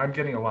mean, I'm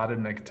getting a lot of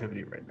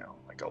negativity right now,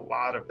 like a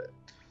lot of it.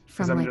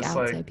 From I'm like just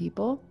outside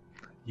people?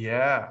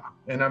 Yeah.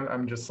 And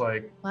I'm just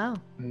like, wow,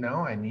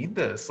 no, I need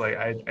this. Like,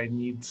 I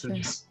need to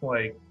just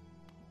like,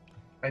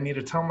 I need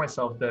to tell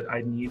myself that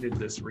I needed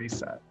this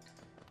reset.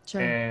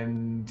 Sure.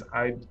 And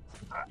I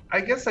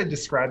guess I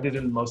described it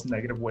in the most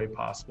negative way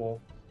possible.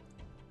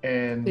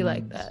 And we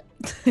like that.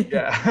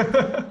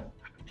 Yeah.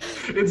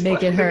 It's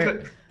make it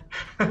hurt.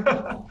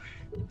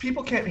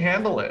 People can't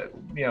handle it.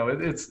 You know,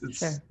 it's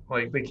sure.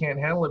 like they can't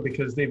handle it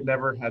because they've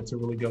never had to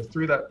really go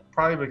through that,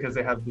 probably because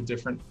they have the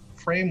different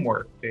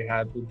framework. They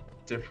had the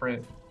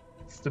different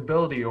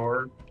stability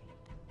or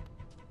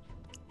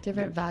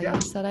different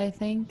value set. I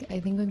think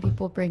when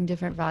people bring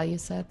different value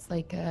sets,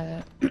 like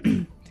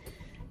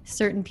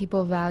certain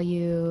people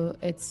value,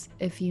 it's,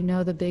 if you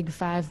know the big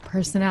 5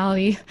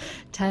 personality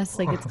test,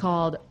 like it's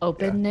called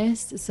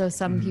openness. So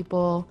some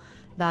people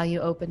value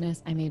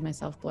openness. I made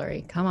myself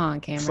blurry. Come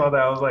on, Cameron. Saw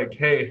that. I was like,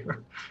 hey,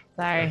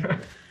 sorry.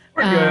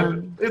 We're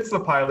good. It's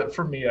the pilot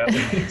for me, at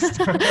least.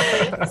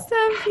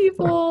 Some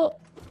people,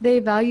 they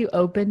value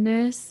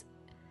openness,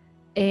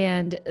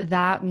 and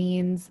that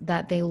means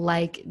that they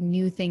like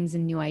new things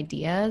and new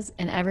ideas,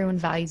 and everyone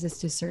values this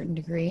to a certain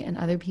degree, and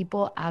other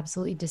people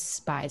absolutely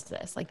despise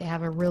this. Like they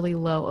have a really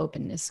low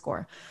openness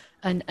score.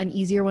 An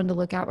easier one to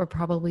look at would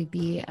probably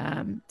be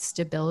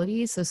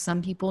stability. So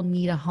some people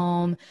need a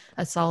home,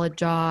 a solid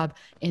job,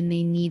 and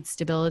they need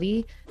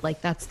stability. Like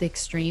that's the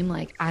extreme.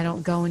 Like I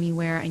don't go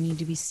anywhere. I need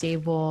to be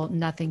stable.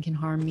 Nothing can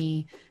harm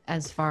me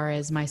as far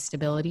as my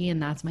stability.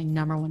 And that's my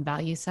number one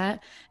value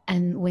set.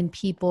 And when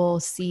people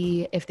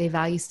see, if they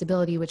value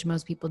stability, which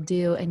most people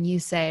do, and you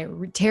say,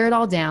 tear it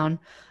all down,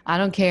 I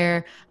don't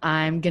care,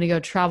 I'm going to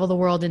go travel the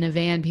world in a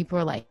van, people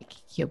are like,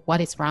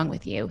 what is wrong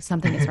with you?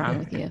 Something is wrong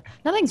with you.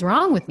 Nothing's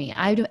wrong with me.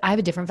 I have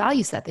a different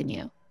value set than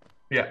you.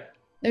 Yeah.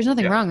 There's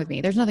nothing wrong with me.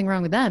 There's nothing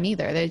wrong with them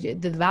either.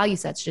 The value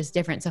set's just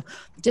different. So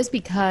just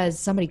because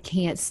somebody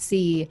can't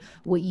see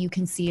what you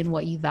can see and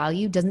what you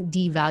value doesn't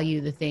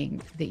devalue the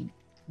thing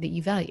that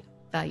you value.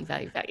 Value.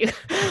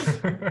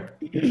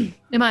 In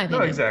my opinion.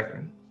 No,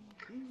 exactly.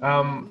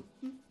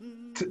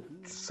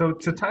 So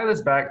to tie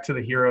this back to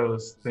the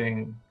heroes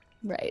thing,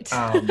 Right.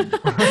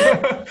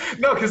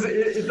 no, because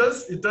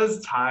it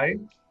does tie.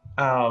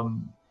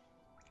 Um,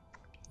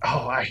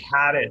 oh, I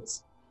had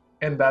it.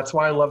 And that's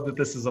why I love that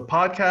this is a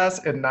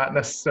podcast and not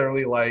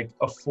necessarily like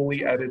a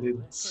fully edited,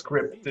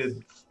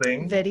 scripted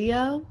thing.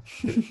 Video.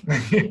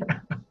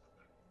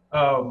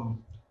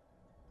 um,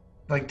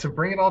 like to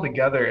bring it all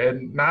together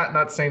and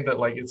not saying that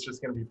like it's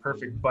just gonna be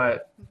perfect,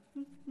 but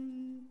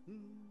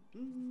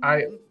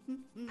I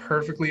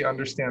perfectly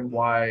understand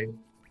why,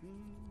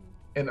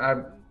 and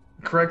I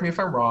correct me if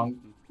I'm wrong,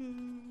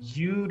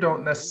 you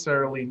don't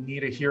necessarily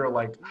need a hero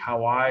like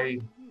how I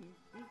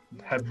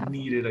have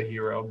needed a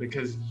hero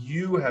because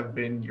you have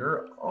been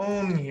your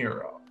own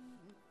hero.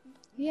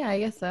 Yeah, I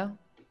guess so.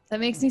 That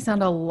makes me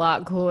sound a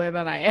lot cooler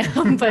than I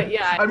am, but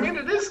yeah. I mean,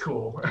 it is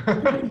cool.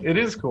 It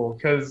is cool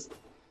because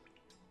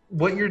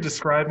what you're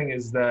describing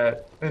is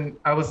that, and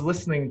I was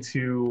listening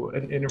to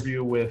an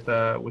interview with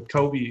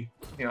Kobe.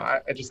 You know, I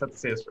just have to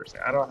say his first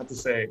name. I don't have to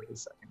say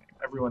his second name.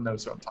 Everyone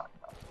knows who I'm talking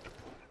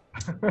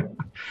about.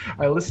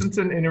 I listened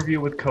to an interview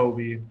with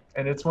Kobe,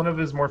 and it's one of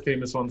his more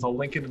famous ones. I'll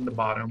link it in the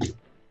bottom.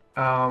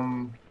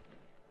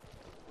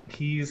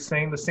 He's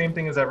saying the same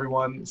thing as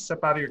everyone: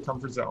 step out of your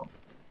comfort zone.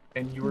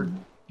 And you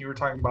were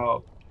talking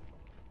about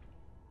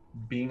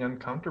being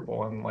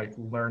uncomfortable and like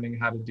learning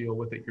how to deal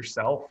with it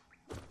yourself.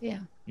 Yeah.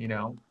 You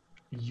know,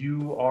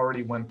 you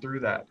already went through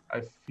that.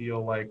 I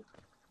feel like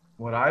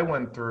what I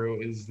went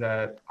through is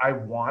that I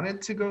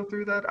wanted to go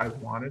through that. I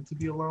wanted to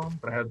be alone,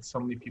 but I had so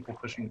many people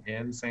pushing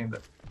in saying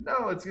that,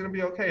 no, it's going to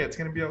be okay. It's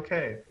going to be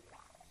okay.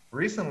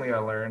 Recently, I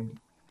learned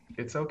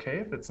it's okay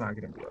if it's not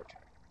going to be okay.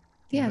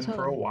 Yeah, Even totally.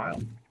 for a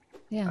while.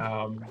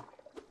 Yeah.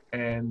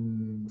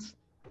 And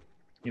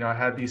you know, I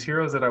had these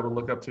heroes that I would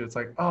look up to. It's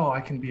like, oh,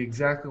 I can be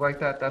exactly like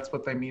that. That's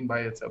what they mean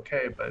by it's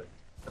okay. But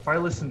if I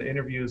listen to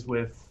interviews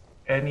with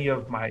any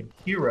of my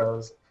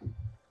heroes,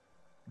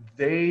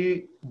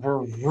 they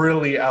were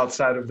really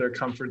outside of their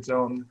comfort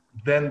zone.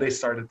 Then they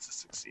started to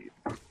succeed.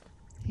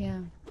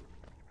 Yeah.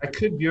 I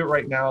could view it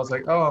right now as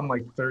like, oh, I'm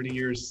like 30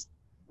 years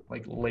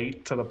like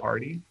late to the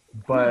party.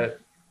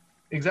 But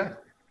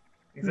exactly.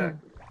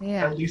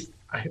 Yeah. At least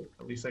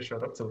I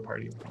showed up to the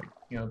party. Like,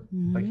 you know,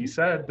 like you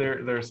said,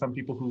 there are some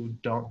people who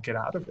don't get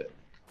out of it.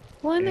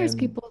 Well, and there's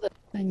people that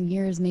spend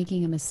years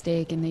making a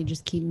mistake and they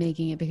just keep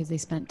making it because they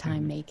spent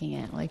time Mhm. making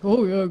it. Like,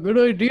 oh yeah, good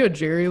idea,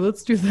 Jerry.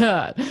 Let's do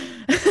that.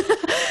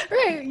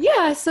 Right.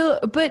 Yeah. So,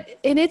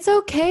 and it's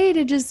okay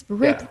to just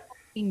rip Yeah.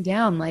 something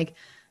down. Like,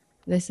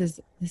 this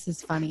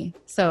is funny.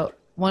 So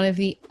one of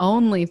the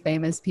only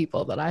famous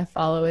people that I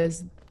follow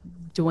is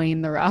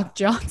Dwayne the Rock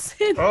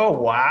Johnson. Oh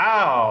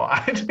wow.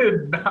 I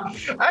did not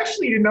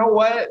actually, you know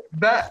what?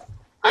 That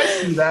I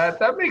see that.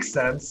 That makes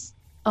sense.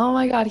 Oh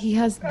my God, he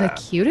has the Yeah.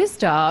 cutest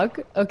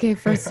dog. Okay,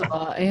 first of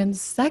all. And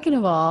second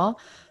of all,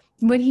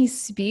 when he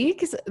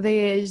speaks,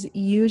 there's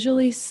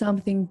usually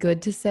something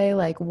good to say,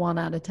 like 1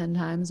 out of 10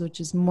 times, which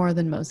is more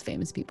than most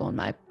famous people, in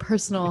my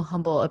personal,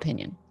 humble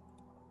opinion.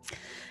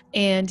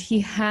 And he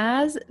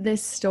has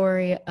this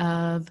story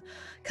of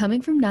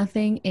coming from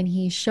nothing. And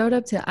he showed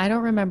up to, I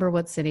don't remember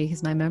what city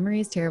because my memory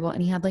is terrible.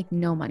 And he had like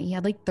no money. He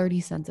had like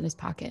 30 cents in his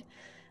pocket.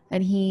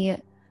 And he,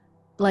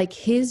 like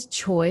his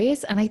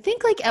choice, and I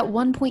think like at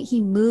one point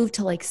he moved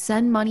to like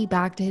send money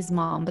back to his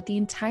mom, but the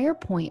entire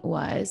point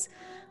was,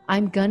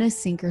 I'm gonna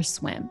sink or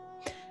swim.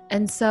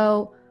 And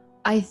so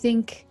I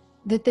think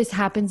that this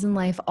happens in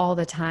life all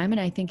the time, and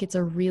I think it's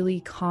a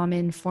really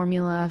common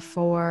formula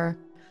for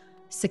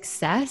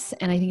success,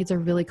 and I think it's a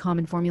really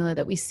common formula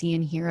that we see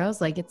in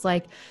heroes. Like, it's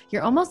like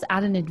you're almost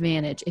at an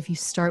advantage if you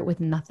start with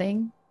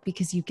nothing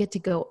because you get to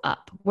go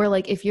up. Where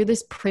like if you're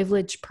this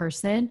privileged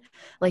person,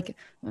 like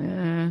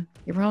you're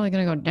probably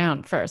gonna go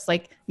down first.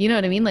 Like, you know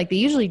what I mean? Like they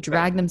usually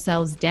drag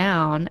themselves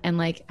down and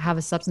like have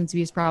a substance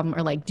abuse problem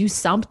or like do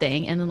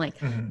something, and then like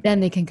Mhm. then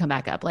they can come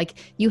back up. Like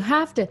you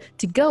have to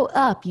go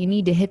up, you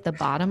need to hit the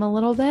bottom a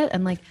little bit.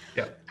 And like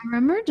Yeah. I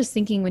remember just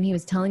thinking when he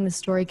was telling the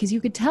story, because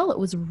you could tell it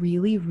was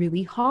really,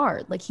 really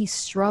hard. Like he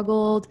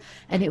struggled,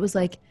 and it was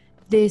like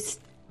this,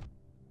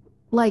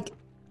 like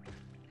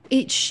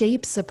it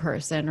shapes a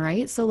person,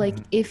 right? So like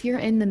if you're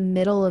in the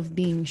middle of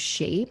being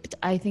shaped,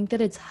 I think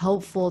that it's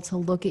helpful to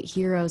look at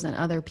heroes and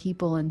other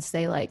people and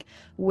say like,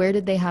 where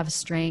did they have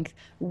strength?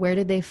 Where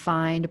did they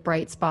find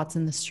bright spots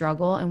in the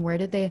struggle? And where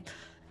did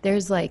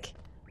there's like,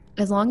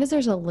 as long as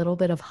there's a little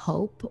bit of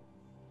hope,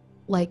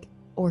 like,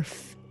 or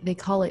they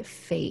call it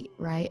fate,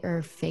 right?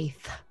 Or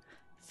faith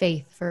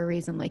for a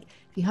reason. Like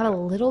if you had a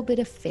little bit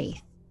of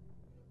faith,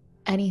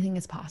 anything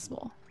is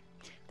possible.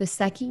 The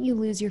second you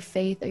lose your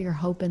faith or your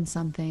hope in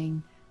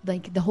something,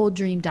 like the whole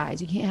dream dies.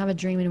 You can't have a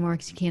dream anymore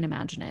because you can't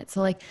imagine it.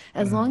 So like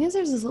as long as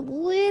there's this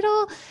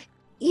little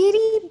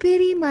itty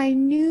bitty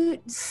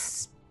minute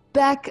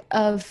speck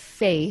of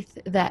faith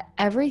that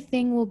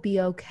everything will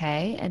be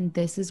okay, and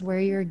this is where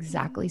you're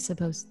exactly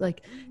supposed,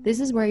 like this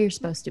is where you're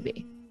supposed to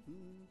be.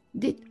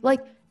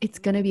 Like it's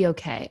going to be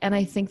okay. And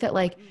I think that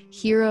like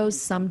heroes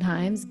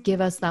sometimes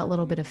give us that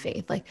little bit of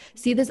faith. Like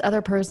see this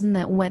other person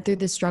that went through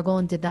this struggle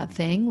and did that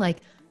thing, like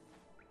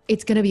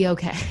it's going to be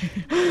okay.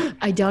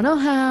 I don't know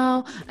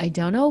how, I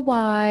don't know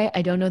why,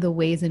 I don't know the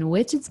ways in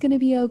which it's going to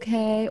be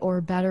okay or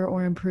better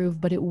or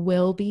improve, but it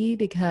will be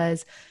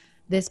because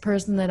this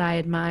person that I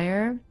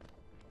admire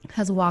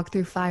has walked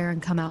through fire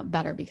and come out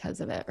better because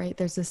of it, right?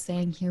 There's this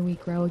saying, here we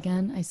grow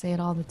again. I say it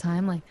all the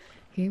time, like,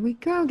 here we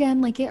grow again.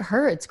 Like, it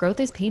hurts.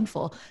 Growth is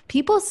painful.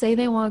 People say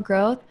they want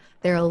growth.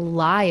 They're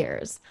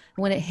liars.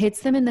 When it hits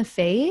them in the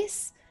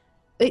face,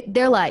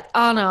 they're like,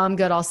 oh no, I'm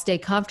good. I'll stay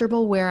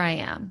comfortable where I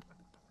am.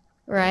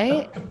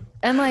 Right?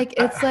 And like,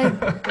 it's like,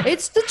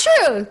 it's the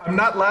truth. I'm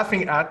not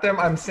laughing at them.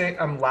 I'm saying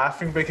I'm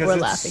laughing because We're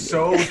it's laughing.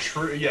 so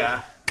true.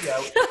 Yeah.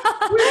 Yeah.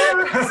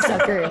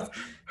 Suckers.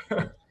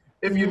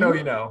 If you know,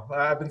 you know.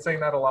 I've been saying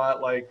that a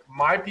lot. Like,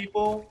 my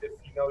people, if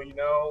you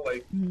know,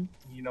 like,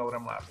 you know what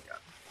I'm laughing at.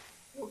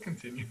 We'll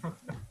continue.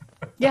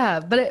 Yeah,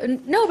 but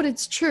no, but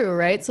it's true,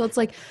 right? So it's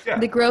like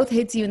the growth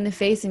hits you in the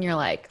face and you're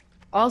like,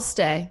 I'll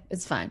stay.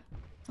 It's fine.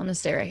 I'm gonna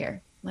stay right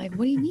here. Like,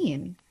 what do you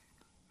mean?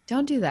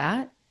 Don't do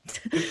that.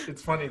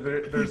 It's funny.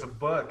 There's a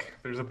book.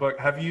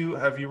 Have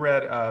you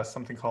read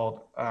something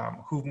called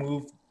 "Who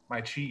Moved My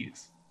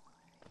Cheese"?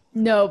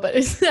 No, but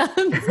it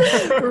sounds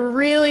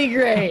really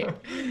great.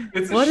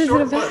 What is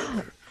it about?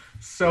 Book.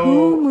 So,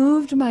 who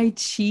moved my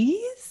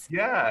cheese?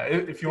 Yeah,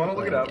 if you want to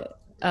look it up.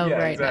 Oh, yeah,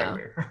 right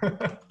exactly.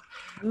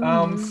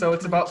 now. So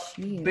it's about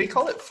cheese. They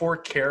call it 4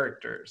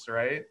 characters,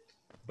 right?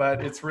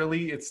 But it's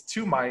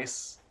 2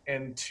 mice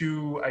and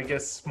 2, I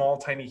guess, small,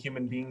 tiny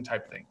human being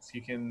type things.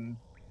 You can.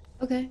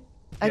 Okay,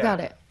 I got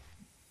it.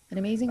 An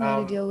amazing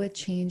way to deal with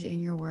change in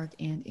your work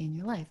and in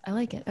your life. I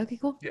like it. Okay,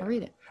 cool. Yeah. I'll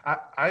read it.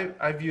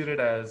 I viewed it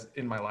as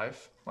in my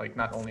life, like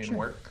not only in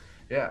work.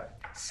 Yeah.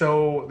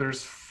 So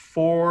there's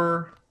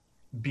 4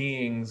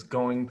 beings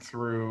going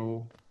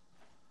through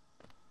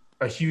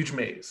a huge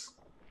maze.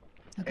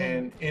 Okay.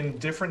 And in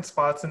different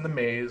spots in the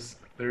maze,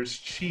 there's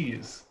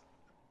cheese,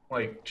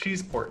 like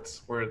cheese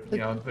ports, where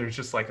there's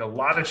just like a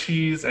lot of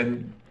cheese,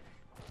 and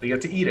they get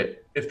to eat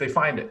it if they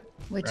find it.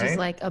 Which is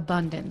like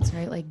abundance,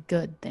 right? Like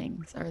good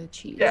things are the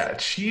cheese. Yeah,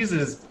 cheese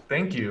is.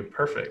 Thank you.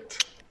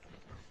 Perfect.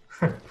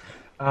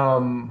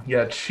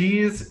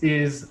 Cheese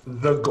is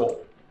the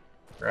goal,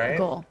 right? The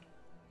goal.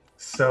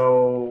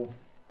 So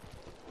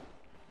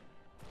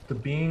the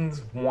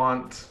beings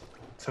want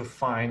to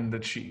find the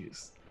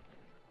cheese.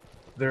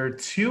 There are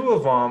 2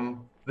 of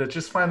them that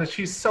just find the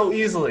cheese so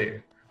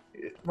easily.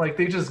 Like,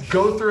 they just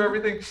go through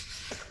everything.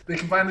 They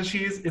can find the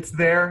cheese. It's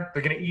there.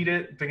 They're going to eat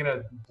it. They're going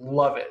to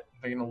love it.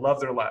 They're going to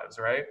love their lives,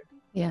 right?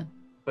 Yeah.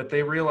 But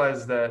they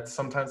realize that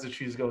sometimes the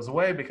cheese goes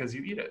away because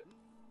you eat it.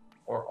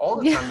 Or all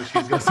the time the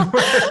cheese goes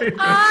away.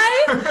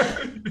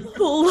 I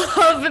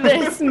love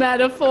this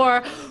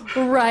metaphor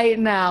right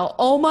now.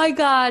 Oh my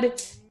God.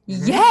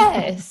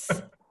 Yes.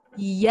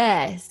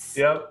 Yes.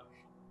 Yep.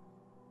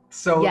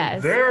 So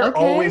they're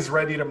always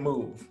ready to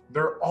move.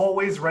 They're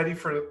always ready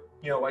for,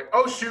 like,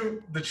 oh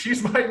shoot, the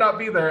cheese might not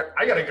be there.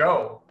 I gotta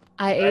go.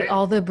 I ate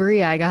all the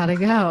brie. I gotta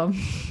go.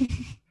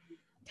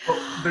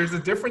 Well, there's a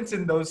difference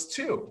in those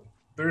 2.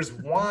 There's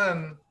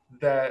one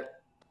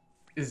that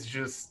is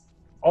just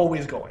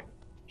always going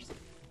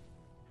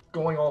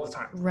all the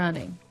time.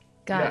 Running.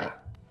 Got it.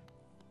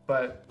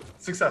 But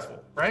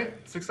successful, right?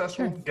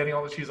 Successful, getting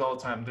all the cheese all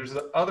the time. There's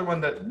the other one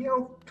that,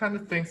 kind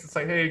of thinks it's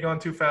like, hey, you're going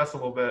too fast a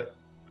little bit.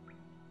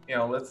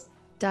 Let's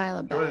dial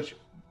it back.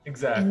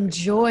 Exactly.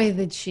 Enjoy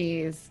the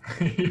cheese.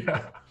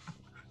 Yeah.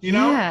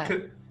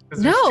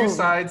 Because there's 2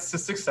 sides to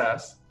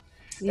success.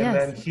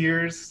 Yes. And then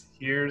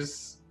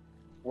here's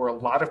where a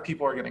lot of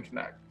people are going to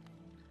connect,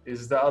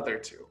 is the other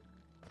 2.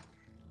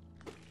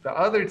 The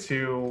other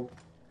 2,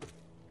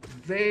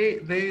 they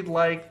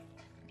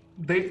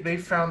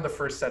found the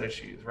first set of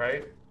cheese,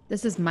 right?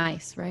 This is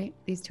mice, right?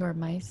 These 2 are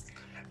mice.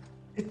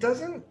 It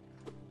doesn't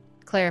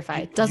clarify.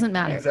 It doesn't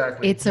matter.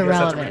 Exactly. It's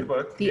irrelevant.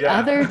 The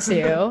other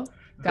 2.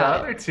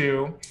 Other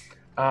 2,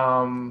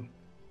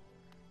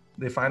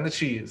 they find the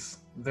cheese.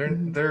 They're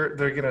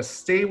gonna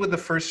stay with the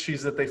first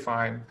cheese that they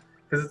find,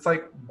 because it's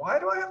like, why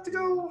do I have to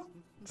go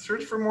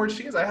search for more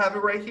cheese? I have it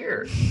right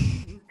here.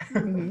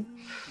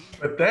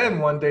 But then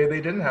one day they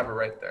didn't have it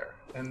right there,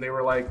 and they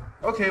were like,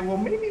 okay, well,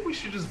 maybe we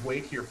should just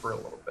wait here for a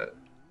little bit.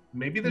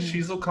 Maybe the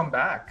cheese will come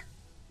back.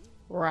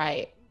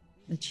 Right.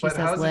 The cheese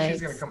has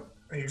legs. The cheese gonna come?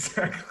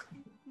 Exactly.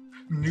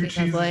 New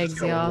cheese is just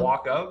gonna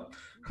walk up.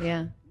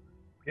 Yeah.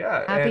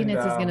 Yeah.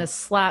 Happiness is gonna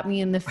slap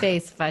me in the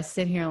face if I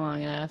sit here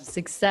long enough.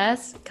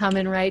 Success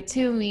coming right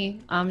to me.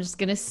 I'm just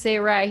gonna sit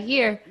right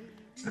here.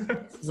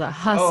 This is a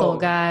hustle,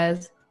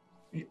 guys.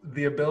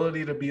 The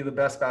ability to be the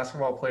best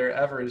basketball player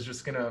ever is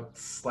just gonna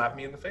slap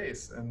me in the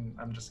face, and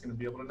I'm just gonna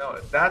be able to know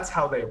it. That's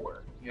how they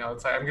work.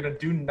 It's like, I'm gonna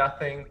do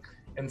nothing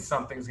and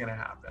something's gonna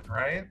happen,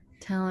 right?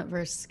 Talent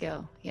versus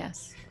skill.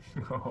 Yes.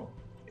 Oh,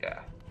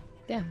 yeah.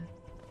 Yeah.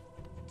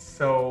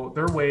 So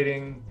they're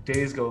waiting.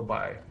 Days go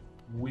by.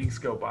 Weeks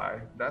go by.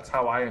 That's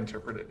how I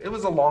interpret it. It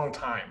was a long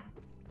time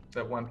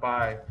that went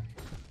by.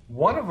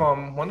 One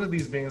of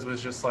these beings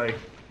was just like,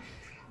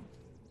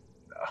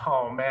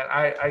 oh man,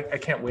 I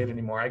can't wait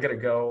anymore. I gotta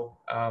go.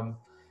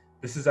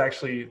 This is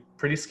actually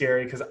pretty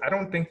scary because I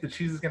don't think the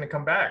cheese is gonna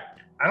come back.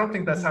 I don't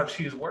think that's how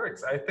cheese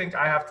works. I think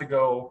I have to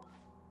go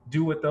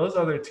do what those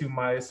other two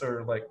mice,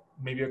 or like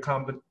maybe a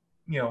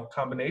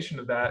combination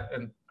of that,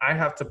 and I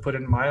have to put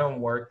in my own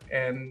work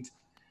and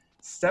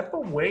step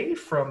away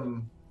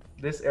from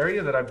this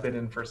area that I've been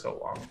in for so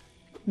long.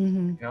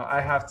 Mm-hmm. I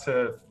have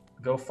to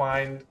go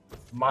find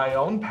my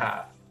own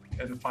path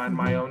and find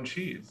my own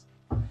cheese.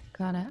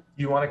 Got it.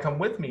 You want to come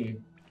with me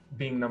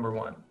being number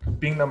one?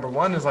 Being number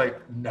one is like,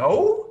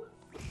 no,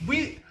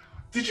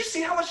 did you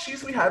see how much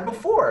cheese we had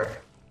before?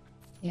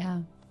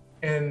 Yeah.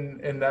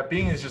 And that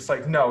being is just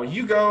like, no,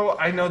 you go.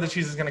 I know the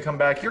cheese is gonna come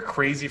back. You're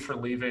crazy for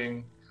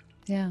leaving.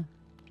 Yeah.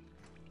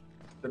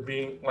 The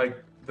being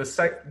like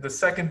the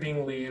second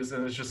being leaves,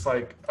 and it's just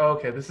like,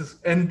 okay, this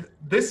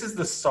is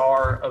the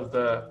SAR of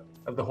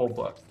the whole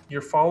book.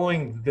 You're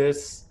following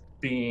this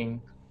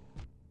being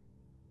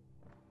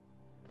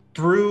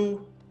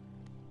through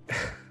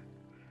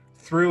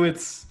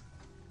its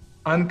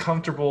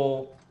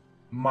uncomfortable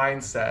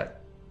mindset,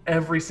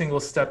 every single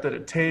step that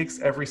it takes,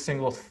 every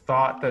single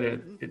thought that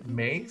it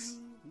makes.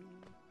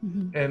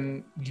 Mm-hmm.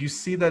 And you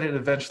see that it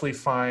eventually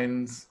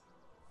finds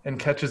and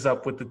catches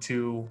up with the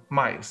two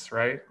mice,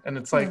 right? And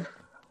it's like,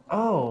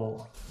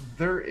 oh,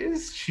 there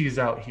is cheese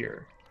out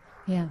here.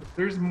 Yeah.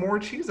 There's more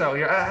cheese out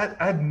here.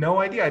 I had no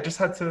idea. I just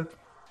had to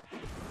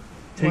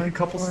take a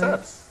couple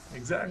steps.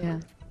 Exactly. Yeah.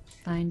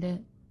 Find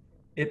it.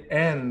 It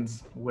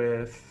ends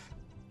with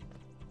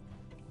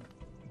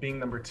being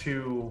number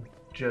two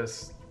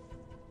just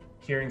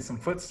hearing some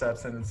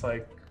footsteps, and it's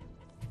like,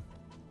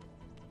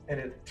 and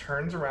it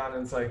turns around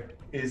and it's like,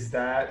 is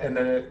that, and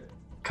then it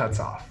cuts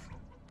off.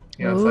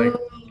 It's like,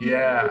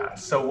 yeah.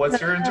 So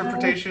what's your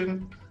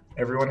interpretation?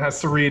 Everyone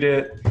has to read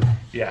it.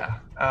 Yeah.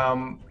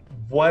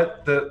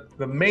 What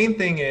the main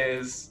thing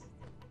is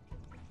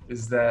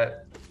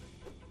that,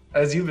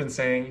 as you've been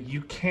saying,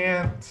 you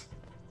can't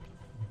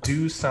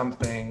do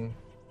something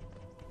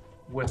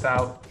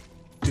without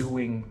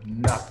doing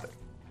nothing.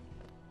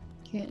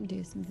 Can't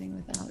do something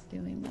without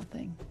doing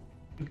nothing.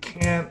 You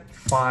can't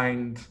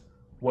find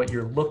what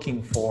you're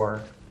looking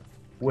for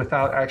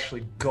without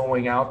actually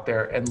going out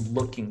there and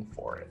looking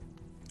for it.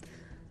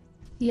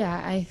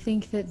 Yeah, I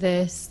think that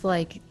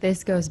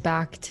this goes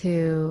back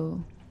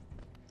to,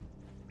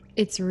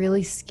 it's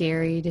really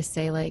scary to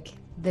say like,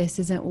 this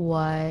isn't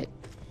what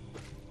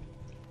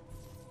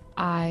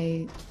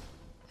I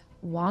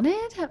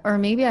wanted, or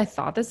maybe I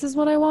thought this is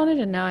what I wanted,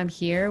 and now I'm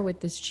here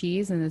with this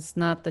cheese and it's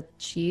not the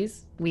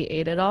cheese. We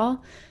ate it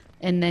all,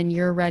 and then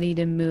you're ready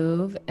to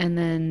move, and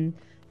then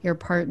your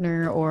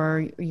partner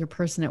or your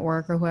person at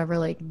work or whoever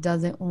like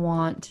doesn't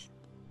want.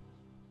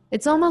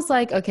 It's almost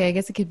like, okay, I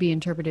guess it could be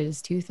interpreted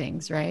as two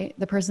things, right?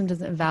 The person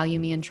doesn't value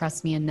me and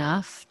trust me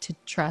enough to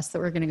trust that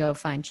we're going to go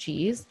find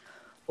cheese,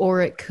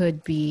 or it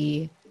could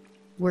be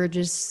we're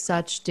just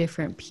such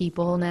different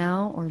people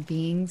now, or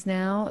beings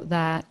now,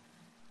 that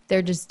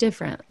they're just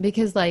different.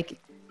 Because like,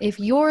 if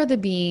you're the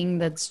being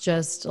that's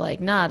just like,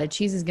 nah, the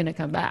cheese is going to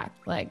come back.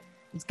 Like,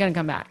 it's going to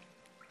come back.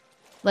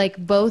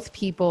 Like, both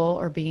people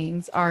or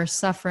beings are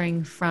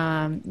suffering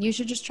from, you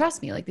should just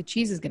trust me. Like, the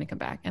cheese is going to come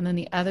back. And then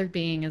the other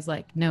being is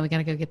like, no, we got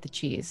to go get the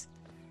cheese.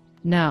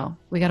 No,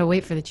 we got to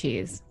wait for the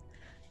cheese.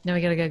 No, we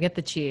got to go get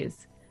the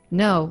cheese.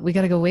 No, we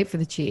got to go wait for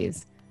the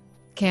cheese.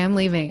 Okay, I'm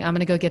leaving. I'm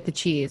going to go get the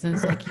cheese. And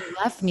it's like, you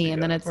left me.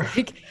 And then it's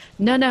like,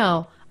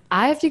 no.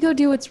 I have to go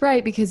do what's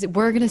right because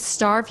we're going to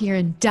starve here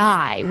and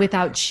die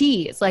without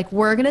cheese. Like,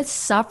 we're going to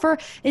suffer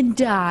and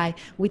die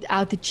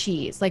without the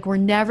cheese. Like, we're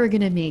never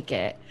going to make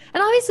it.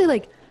 And obviously,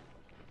 like,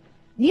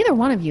 neither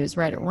one of you is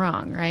right or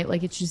wrong, right?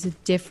 Like, it's just a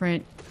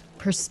different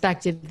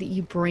perspective that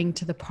you bring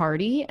to the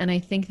party. And I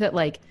think that,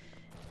 like,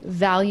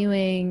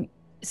 valuing...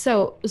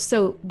 So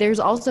there's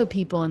also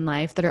people in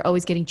life that are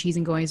always getting cheese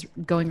and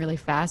going really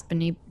fast.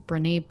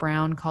 Brene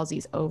Brown calls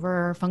these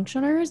over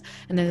functioners,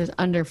 and then there's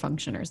under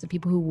functioners, the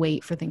people who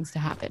wait for things to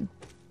happen.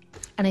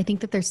 And I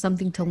think that there's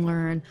something to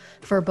learn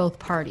for both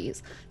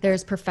parties.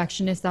 There's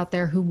perfectionists out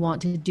there who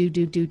want to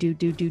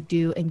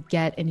do and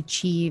get and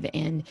achieve,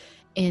 and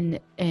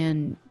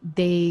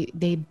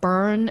they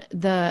burn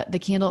the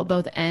candle at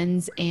both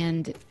ends,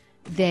 and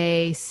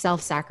they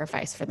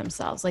self-sacrifice for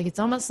themselves. Like, it's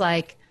almost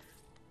like,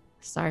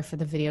 sorry for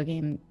the video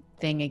game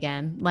thing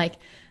again. Like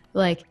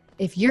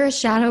if you're a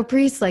shadow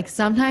priest, like,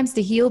 sometimes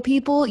to heal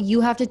people, you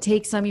have to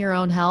take some of your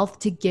own health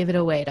to give it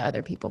away to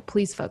other people.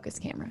 Please focus,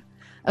 camera.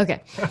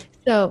 Okay.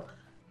 So,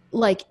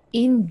 like,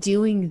 in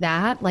doing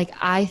that, like,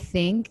 I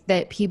think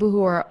that people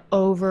who are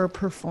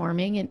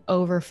overperforming and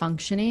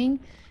over-functioning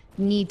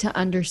need to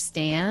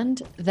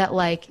understand that,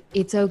 like,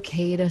 it's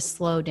okay to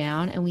slow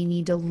down, and we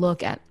need to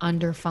look at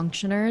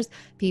under-functioners,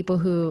 people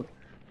who...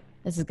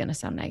 This is going to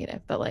sound negative,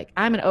 but like,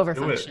 I'm an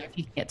overfunctioner, if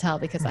you can't tell,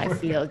 because I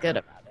feel good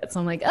about it. So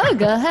I'm like, oh,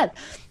 go ahead.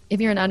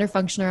 If you're an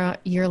underfunctioner,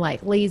 you're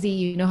like lazy,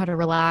 you know how to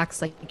relax.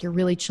 Like, you're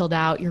really chilled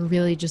out. You're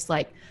really just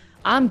like,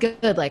 I'm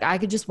good. Like, I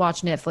could just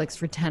watch Netflix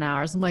for 10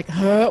 hours. I'm like,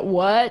 huh,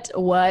 what?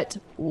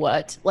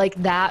 Like,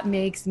 that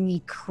makes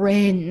me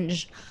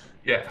cringe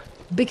Yeah.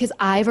 because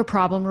I have a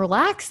problem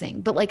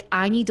relaxing. But like,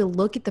 I need to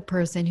look at the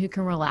person who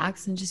can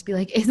relax and just be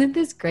like, isn't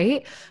this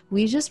great?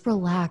 We just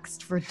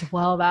relaxed for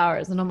 12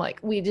 hours. And I'm like,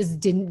 we just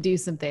didn't do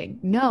something.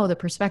 No, the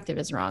perspective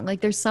is wrong.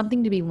 Like, there's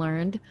something to be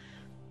learned,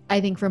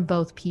 I think, from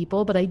both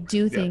people. But I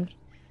do Yeah. think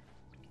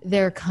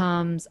there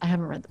comes, I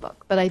haven't read the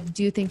book, but I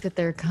do think that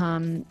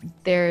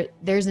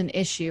there's an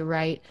issue,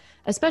 right?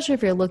 Especially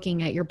if you're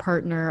looking at your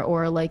partner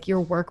or like your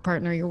work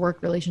partner, your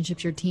work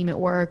relationships, your team at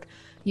work,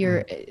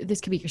 your, this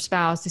could be your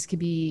spouse, this could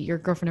be your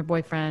girlfriend or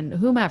boyfriend,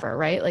 whomever,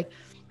 right? Like,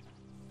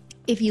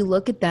 if you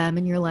look at them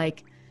and you're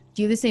like,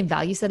 do you have the same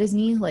value set as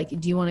me? Like,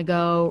 do you want to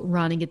go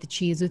run and get the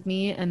cheese with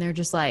me? And they're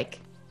just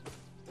like,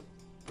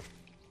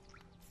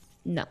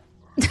 no.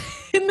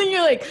 And then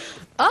you're like,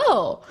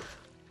 oh,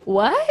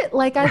 what?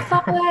 Like, I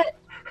thought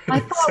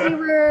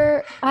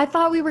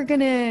we were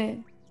gonna,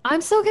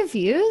 I'm so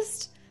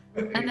confused.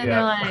 And then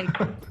they're like,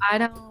 I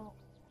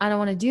don't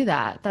want to do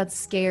that. That's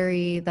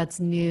scary. That's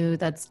new.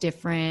 That's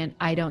different.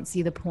 I don't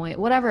see the point.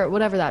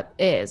 Whatever that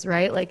is,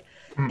 right? Like,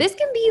 this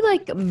can be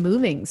like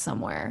moving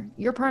somewhere.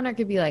 Your partner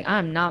could be like,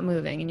 I'm not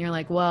moving. And you're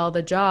like, well,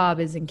 the job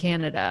is in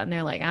Canada. And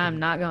they're like, I'm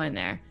not going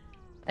there.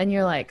 And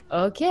you're like,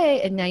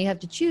 okay. And now you have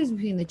to choose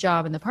between the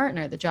job and the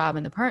partner, the job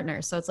and the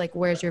partner. So it's like,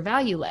 where's your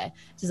value lay?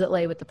 Does it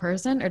lay with the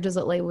person or does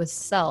it lay with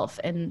self?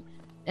 And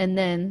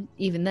then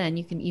even then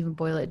you can even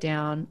boil it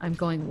down. I'm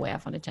going way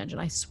off on a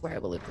tangent. I swear I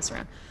will loop this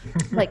around.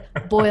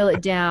 Like, boil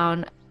it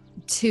down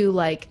to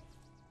like,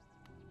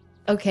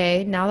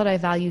 okay, now that I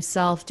value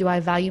self, do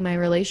I value my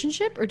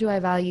relationship or do I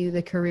value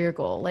the career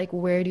goal? Like,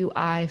 where do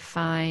I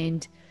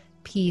find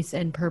peace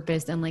and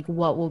purpose and like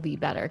what will be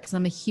better? Because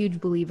I'm a huge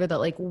believer that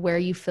like where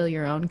you fill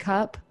your own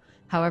cup,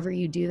 however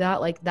you do that,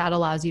 like that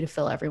allows you to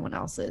fill everyone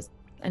else's.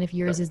 And if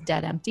yours is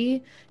dead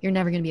empty, you're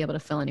never going to be able to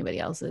fill anybody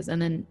else's.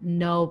 And then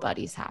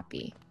nobody's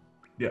happy.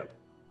 Yeah.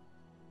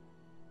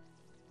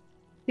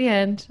 The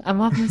end.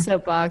 I'm off my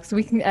soapbox.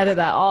 We can edit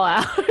that all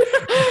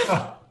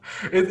out.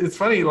 It's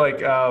funny, like,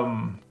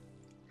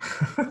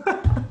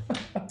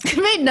 It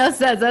made no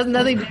sense. That has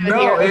nothing to do with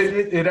no, yours.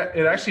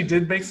 it actually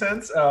did make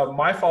sense.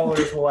 My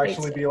followers will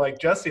actually be like,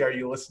 Jesse, are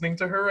you listening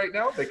to her right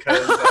now?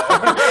 Because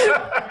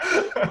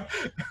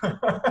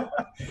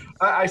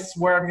I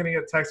swear I'm going to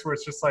get a text where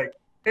it's just like,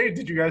 hey,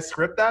 did you guys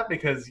script that?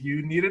 Because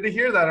you needed to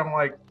hear that. I'm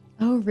like,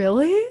 Oh,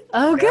 really?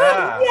 Oh,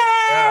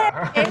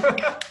 yeah, good. Yay!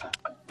 yeah.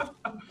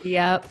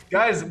 Yep.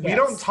 Guys, we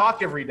don't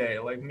talk every day.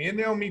 Like, me and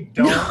Naomi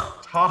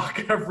don't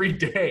talk every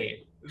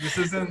day. This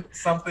isn't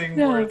something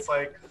where it's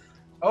like,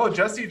 oh,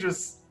 Jesse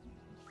just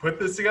put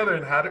this together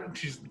and had it.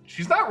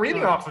 She's not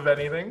reading off of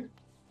anything.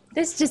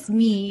 That's just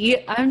me.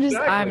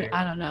 Exactly.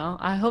 I don't know.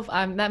 I hope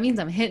that means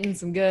I'm hitting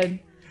some good.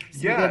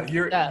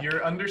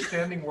 You're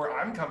understanding where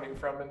I'm coming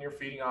from and you're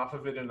feeding off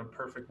of it in a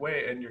perfect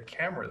way, and your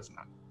camera's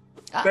not.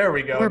 There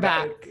we go. We're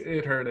back.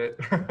 It hurt it.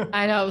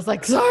 I know. I was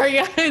like, sorry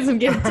guys, I'm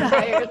getting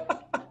tired.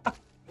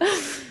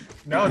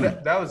 No,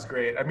 that was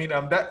great. I mean,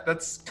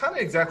 that's kind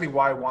of exactly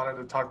why I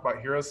wanted to talk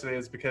about heroes today,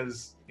 is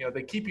because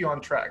they keep you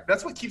on track.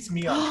 That's what keeps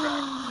me on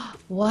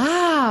track.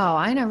 Wow,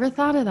 I never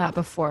thought of that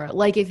before.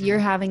 Like, if you're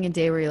having a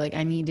day where you're like,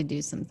 I need to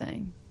do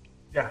something.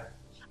 Yeah.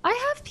 I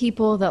have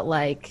people that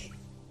like.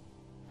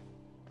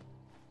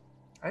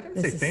 I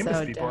didn't say famous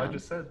so people. dumb. I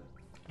just said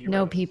heroes.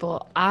 No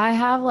people. I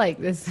have like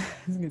this. This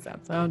is gonna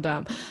sound so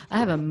dumb. I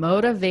have a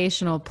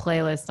motivational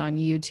playlist on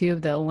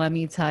YouTube that, let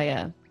me tell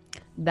you,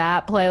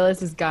 that playlist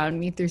has gotten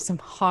me through some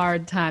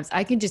hard times.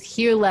 I can just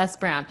hear Les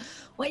Brown.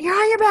 When you're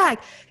on your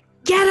back,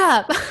 get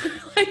up.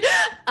 Like,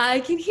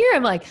 I can hear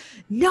him like,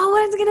 no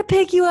one's gonna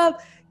pick you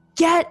up.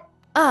 Get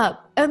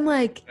up. And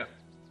like,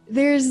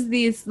 there's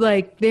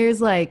I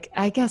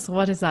guess,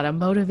 what is that? A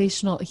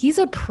motivational. He's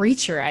a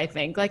preacher, I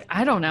think. Like,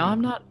 I don't know.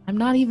 I'm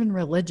not even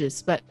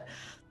religious, but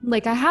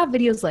like, I have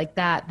videos like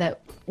that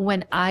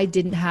when I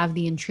didn't have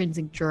the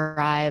intrinsic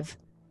drive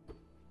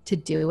to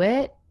do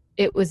it,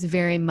 it was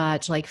very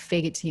much like,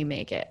 fake it till you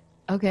make it.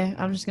 Okay,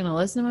 I'm just going to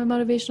listen to my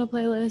motivational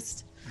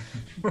playlist,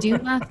 do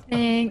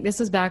nothing. This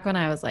was back when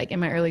I was like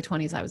in my early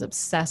 20s. I was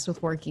obsessed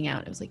with working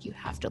out. It was like, you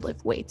have to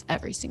lift weights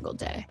every single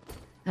day.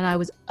 And I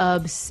was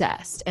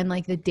obsessed. And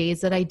like, the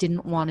days that I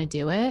didn't want to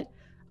do it,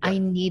 I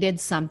needed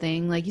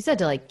something, like you said,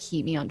 to like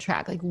keep me on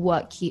track. Like,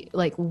 what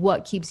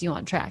keeps you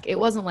on track? It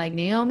wasn't like,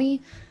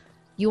 Naomi,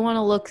 you want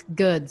to look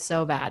good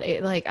so bad.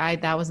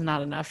 That was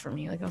not enough for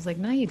me. Like, I was like,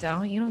 no, you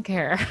don't. You don't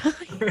care.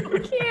 You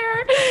don't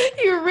care.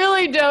 You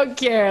really don't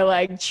care.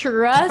 Like,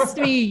 trust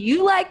me,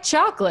 you like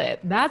chocolate.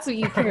 That's what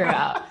you care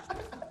about.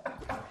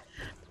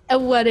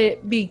 And what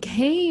it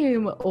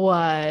became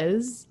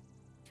was,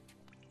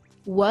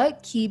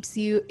 what keeps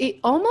you, it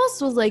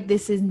almost was like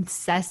this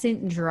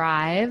incessant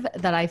drive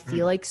that I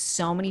feel like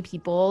so many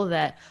people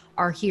that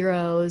are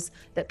heroes,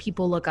 that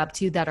people look up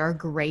to, that are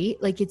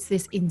great, like, it's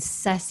this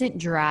incessant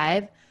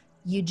drive.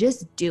 You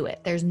just do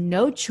it. There's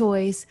no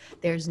choice.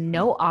 There's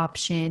no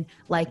option.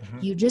 Like,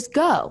 you just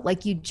go.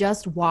 Like, you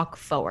just walk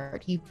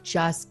forward. You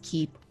just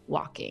keep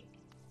walking.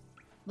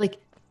 Like,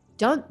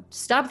 don't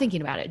stop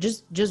thinking about it.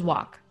 Just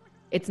walk.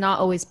 It's not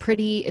always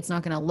pretty. It's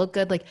not going to look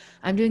good. Like,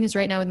 I'm doing this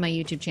right now with my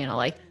YouTube channel.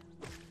 Like,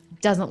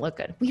 doesn't look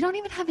good. We don't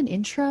even have an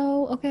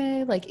intro,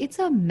 okay? Like, it's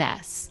a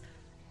mess.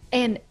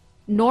 And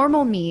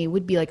normal me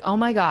would be like, oh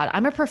my God,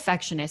 I'm a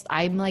perfectionist.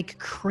 I'm like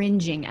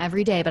cringing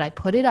every day, but I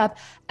put it up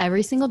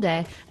every single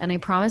day. And I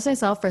promise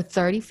myself for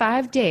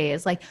 35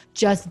 days, like,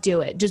 just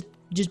do it.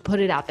 Just put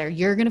it out there.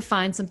 You're going to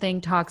find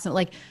something toxic.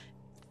 Like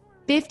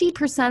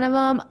 50% of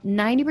them,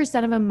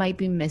 90% of them might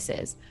be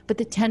misses. But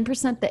the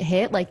 10% that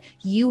hit, like,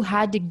 you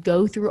had to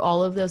go through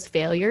all of those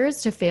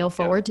failures to fail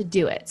forward to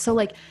do it. So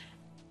like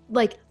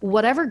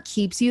whatever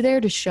keeps you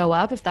there to show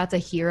up, if that's a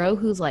hero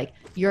who's like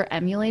you're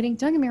emulating,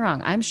 don't get me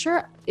wrong, I'm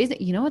sure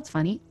you know what's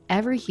funny,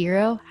 every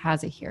hero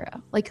has a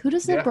hero. Like, who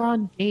does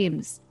LeBron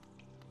James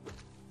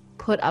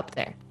put up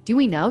there? Do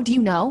you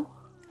know?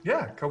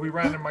 Yeah, Kobe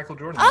Bryant and Michael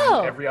Jordan. Oh,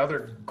 And every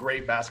other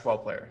great basketball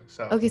player.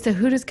 So okay, so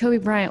who does Kobe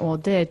Bryant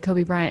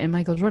and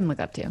Michael Jordan look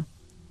up to?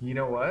 You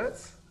know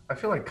what, I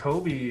feel like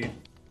Kobe,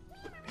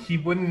 he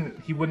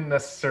wouldn't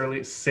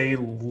necessarily say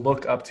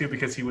look up to,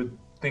 because he would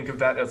think of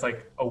that as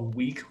like a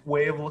weak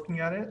way of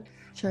looking at it.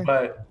 Sure.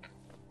 But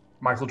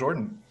Michael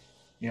Jordan,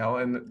 you know,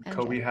 and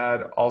Kobe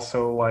had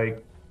also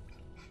like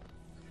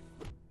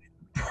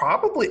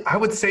probably, I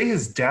would say,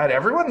 his dad.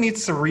 Everyone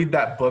needs to read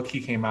that book he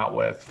came out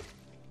with.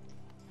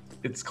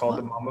 It's called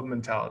The Mamba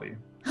Mentality.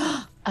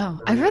 Oh,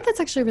 I've heard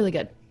that's actually really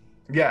good.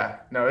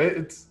 Yeah, no,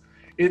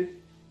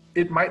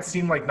 it might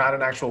seem like not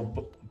an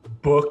actual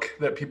book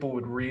that people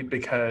would read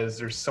because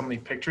there's so many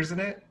pictures in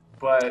it,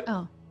 but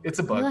it's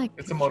a book. Like,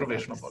 it's a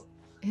motivational book.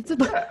 It's a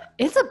book. Yeah.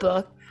 It's a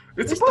book.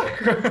 It's a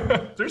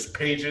book. There's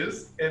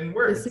pages and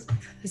words.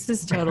 This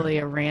is totally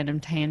a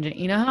random tangent.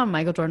 You know how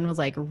Michael Jordan was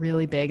like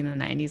really big in the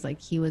 90s? Like,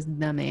 he was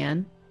the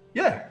man.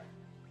 Yeah.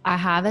 I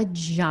have a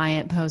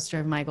giant poster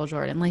of Michael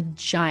Jordan, like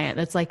giant,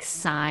 that's like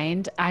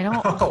signed.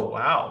 Oh,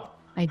 wow.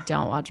 I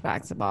don't watch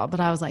basketball, but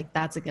I was like,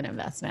 that's a good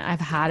investment. I've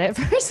had it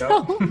for so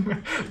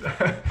long.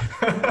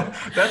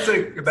 That's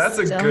a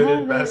good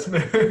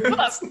investment.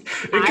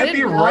 It could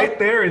be right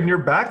there in your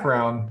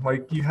background.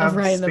 Like, you have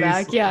right in the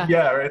back, yeah.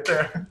 Yeah, right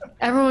there.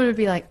 Everyone would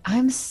be like,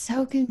 I'm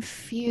so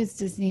confused.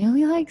 Does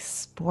Naomi like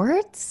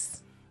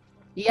sports?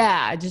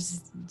 Yeah,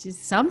 just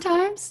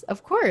sometimes,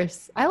 of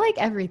course. I like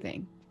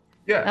everything.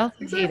 Yeah,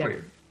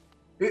 exactly.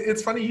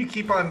 It's funny, you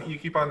keep on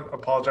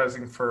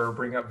apologizing for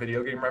bringing up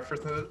video game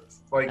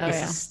references. Like,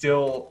 this is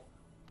still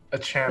a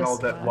channel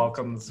that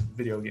welcomes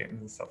video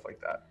games and stuff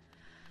like that.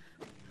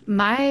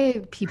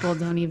 My people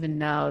don't even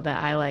know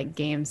that I like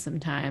games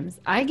sometimes.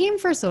 I game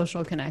for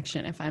social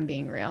connection, if I'm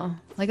being real.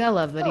 Like, I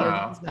love video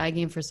games, but I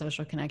game for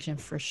social connection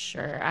for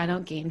sure. I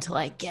don't game to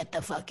like get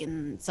the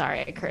fucking,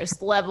 sorry, I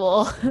cursed,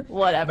 level,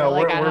 whatever. No,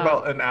 like, we're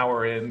about an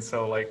hour in,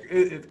 so like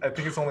I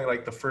think it's only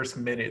like the first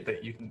minute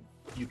that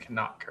you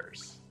cannot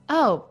curse.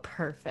 Oh,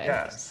 perfect.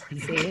 Yes.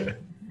 See?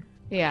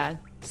 Yeah.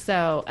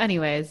 So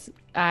anyways,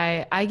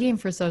 I game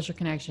for social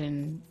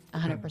connection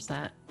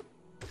 100%.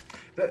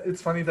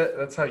 It's funny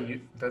that's how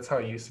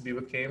it used to be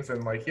with games,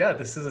 and like, yeah,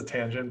 this is a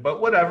tangent,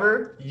 but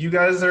whatever. You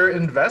guys are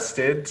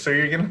invested, so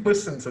you're gonna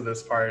listen to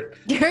this part.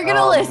 You're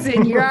gonna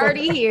listen. You're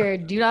already here.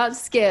 Do not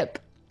skip.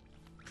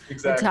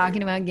 Exactly. We're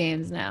talking about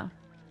games now.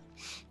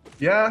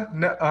 Yeah.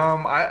 No,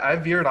 I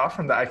veered off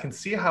from that. I can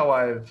see how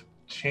I've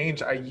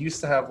changed. I used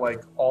to have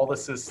like all the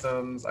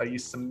systems. I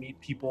used to meet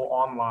people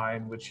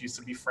online, which used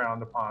to be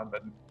frowned upon,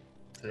 but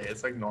today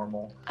it's like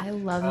normal. I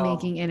love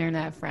making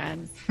internet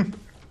friends.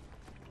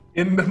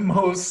 In the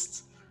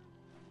most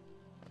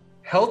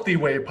healthy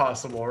way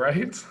possible,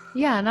 right?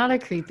 Yeah, not a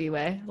creepy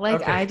way. Like,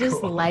 okay, I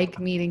just like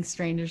meeting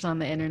strangers on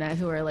the internet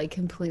who are like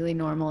completely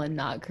normal and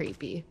not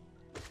creepy.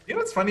 You know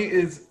what's funny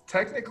is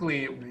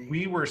technically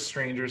we were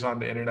strangers on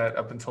the internet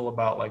up until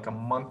about like a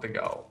month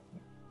ago.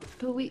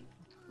 But we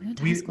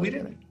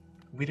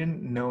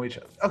didn't know each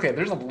other. Okay,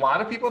 there's a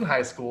lot of people in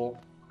high school.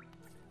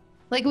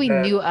 Like, we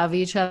knew of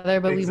each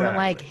other, but we weren't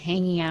like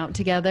hanging out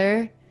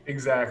together.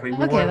 Exactly. We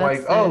weren't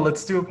like, oh,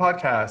 let's do a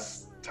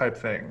podcast type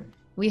thing.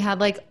 We had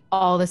like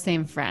all the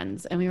same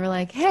friends, and we were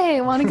like,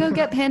 hey, want to go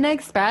get Panda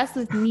Express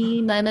with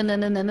me? No.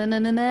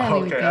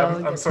 Okay,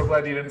 I'm so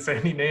glad you didn't say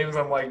any names.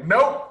 I'm like,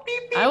 nope.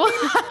 Beep, beep. I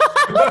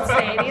won't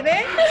say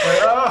anything.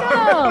 Like,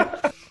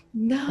 oh.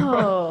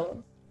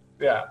 No.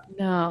 Yeah.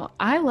 No,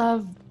 I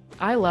love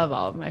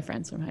all of my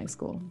friends from high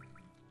school.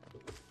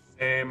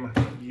 Same.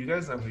 You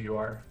guys know who you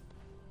are.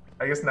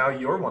 I guess now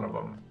you're one of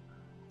them.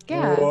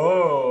 Yeah.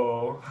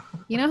 Whoa.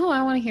 You know who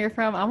I want to hear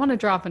from? I want to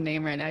drop a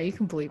name right now. You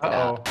can bleep it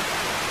out.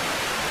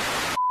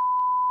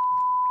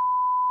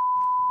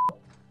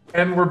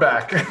 And we're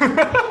back.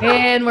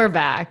 And we're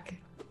back.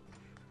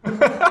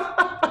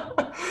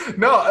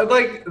 No,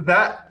 like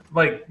that,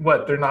 like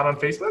what? They're not on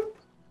Facebook?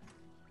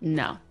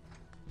 No.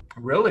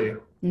 Really?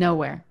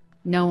 Nowhere.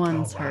 No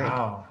one's heard.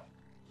 Wow.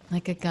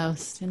 Like a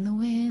ghost in the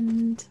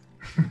wind.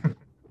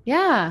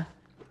 Yeah.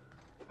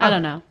 I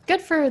don't know.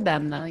 Good for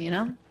them though, you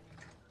know?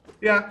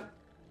 Yeah.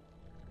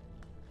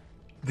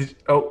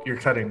 You're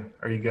cutting.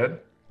 Are you good?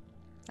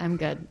 I'm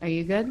good. Are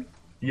you good?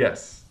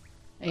 Yes.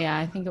 Yeah,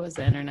 I think it was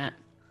the internet.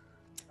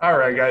 All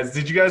right, guys.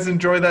 Did you guys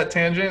enjoy that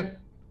tangent?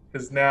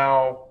 Because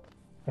now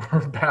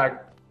we're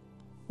back.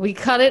 We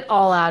cut it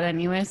all out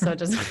anyway, so it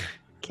doesn't.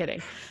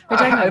 Kidding. We're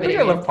talking about I think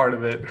video I love games. part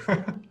of it.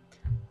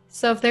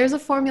 So if there's a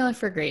formula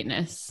for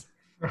greatness,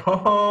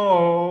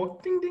 Oh,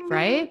 ding ding ding.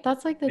 right?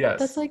 That's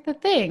Yes. like the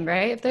thing,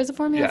 right? If there's a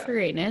formula Yeah. for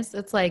greatness,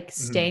 it's like Mhm.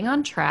 staying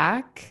on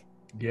track,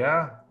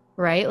 Yeah.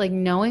 right? Like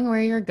knowing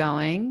where you're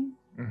going,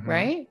 Hmm.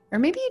 right? Or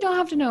maybe you don't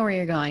have to know where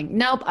you're going.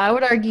 Nope, I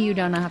would argue you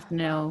don't have to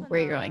know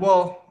where you're going.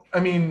 Well, I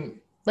mean,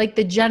 Like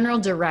the general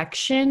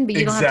direction, but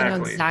you don't have to know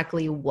exactly.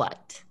 exactly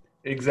what.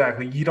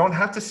 Exactly. You don't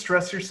have to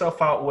stress yourself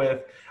out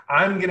with,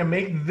 I'm gonna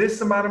make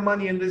this amount of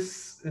money in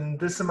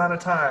this amount of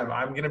time.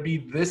 I'm gonna be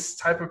this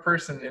type of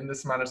person in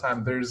this amount of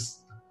time.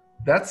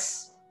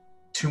 That's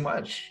too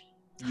much.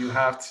 You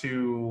have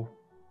to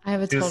I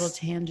have a total just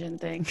tangent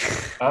thing.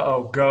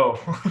 uh-oh, go.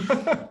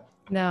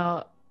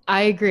 No,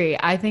 I agree.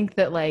 I think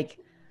that like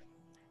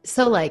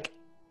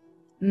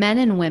men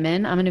and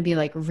women, I'm going to be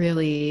like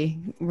really,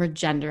 we're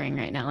gendering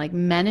right now. Like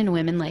men and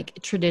women, like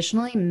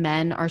traditionally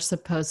men are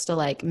supposed to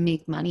like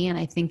make money. And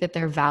I think that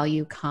their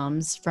value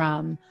comes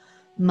from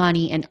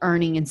money and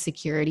earning and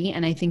security.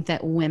 And I think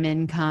that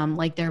women come,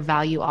 like their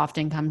value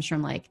often comes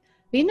from like,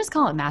 we can just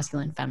call it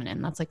masculine,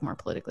 feminine. That's like more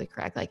politically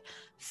correct. Like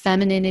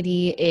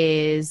femininity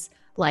is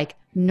like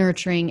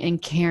nurturing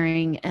and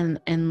caring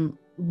and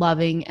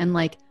loving, and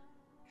like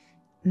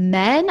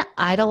men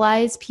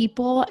idolize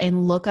people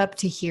and look up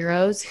to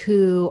heroes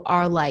who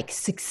are like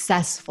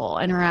successful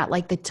and are at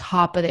like the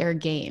top of their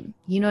game.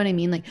 You know what I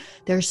mean? Like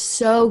they're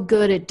so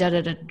good at da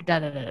da da da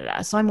da da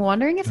da. So I'm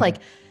wondering if like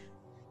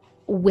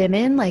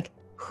women, like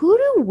who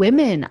do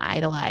women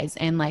idolize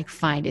and like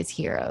find as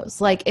heroes?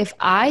 Like if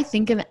I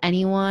think of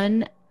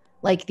anyone,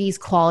 like these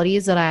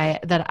qualities that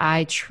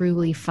I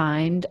truly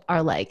find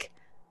are like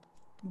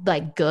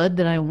good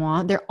that I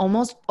want, they're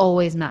almost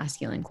always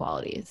masculine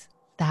qualities.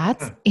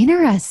 That's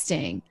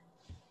interesting.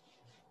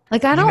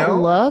 Like I You don't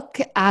know? look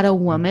at a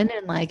woman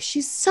and like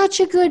she's such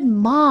a good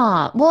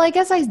mom. Well, I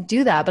guess I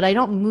do that, but I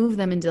don't move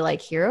them into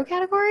like hero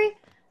category.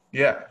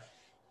 Yeah.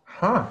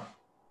 Huh.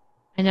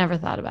 I never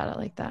thought about it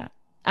like that.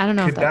 I don't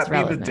know if Could that's that be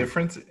the relevant.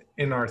 difference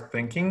in our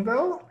thinking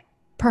though?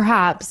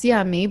 Perhaps,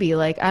 yeah, maybe.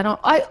 Like I don't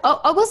I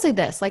will say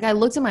this. Like I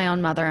looked at my own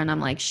mother and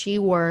I'm like she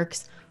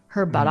works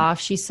her butt Mhm.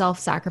 off. She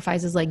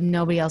self-sacrifices like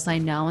nobody else I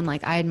know, and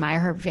like I admire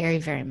her very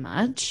very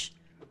much.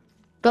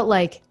 But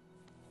like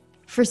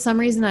for some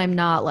reason I'm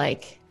not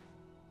like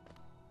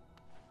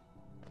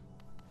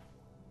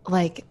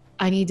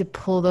I need to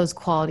pull those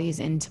qualities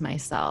into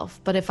myself.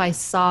 But if I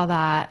saw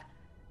that,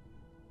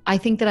 I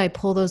think that I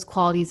pull those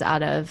qualities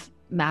out of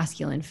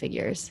masculine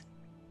figures.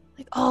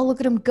 Like, oh, look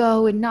at them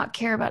go and not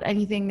care about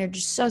anything. They're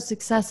just so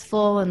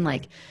successful and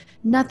like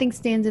nothing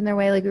stands in their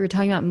way. Like we were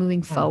talking about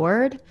moving Hmm.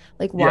 forward,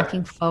 like Yeah.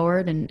 walking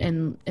forward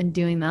and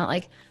doing that.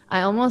 Like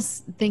I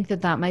almost think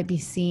that that might be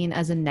seen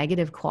as a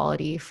negative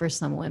quality for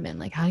some women.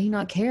 Like, how do you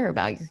not care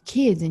about your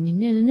kids and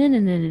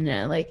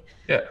you like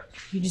Yeah.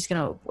 you're just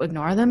gonna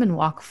ignore them and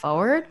walk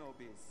forward?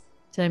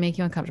 Did I make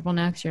you uncomfortable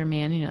now? Because you're a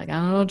man and you're like, I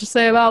don't know what to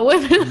say about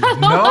women. I don't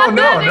No, want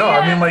no, that no.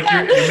 I mean, like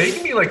you're to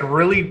making me like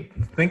really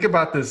think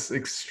about this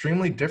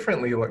extremely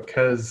differently, like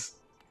because,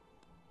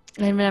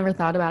 get. I've never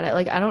thought about it.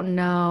 Like, I don't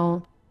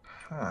know.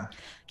 huh.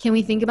 Can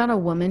we think about a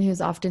woman who's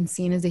often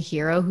seen as a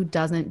hero who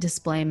doesn't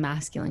display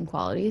masculine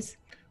qualities?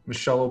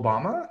 Michelle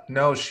Obama?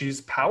 No,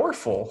 she's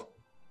powerful.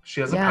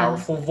 She has a Yeah.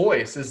 powerful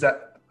voice. Is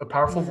that a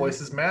powerful Yeah.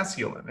 voice is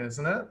masculine,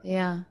 isn't it?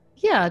 Yeah.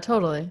 Yeah,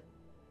 totally.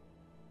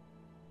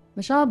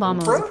 Michelle Obama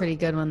was a Oprah? pretty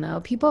good one though.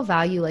 People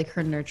value like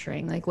her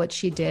nurturing, like what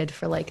she did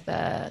for like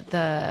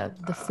the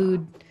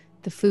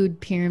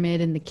food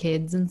pyramid and the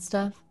kids and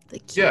stuff.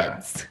 The Yeah.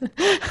 kids.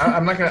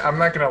 I'm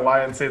not gonna lie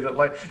and say that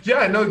like yeah,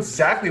 I know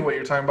exactly what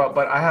you're talking about,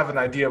 but I have an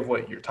idea of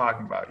what you're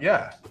talking about.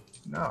 Yeah.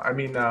 No, I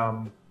mean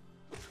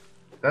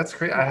that's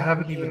great. I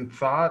haven't even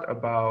thought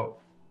about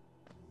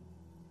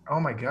oh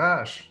my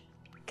gosh.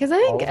 Because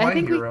All of I my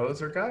think we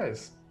heroes are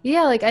guys.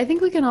 yeah, like I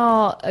think we can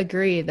all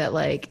agree that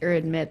like or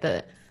admit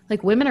that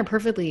like women are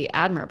perfectly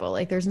admirable.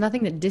 Like there's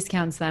nothing that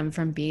discounts them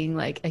from being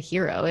like a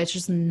hero. It's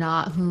just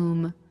not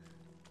whom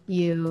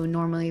you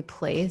normally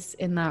place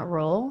in that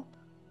role.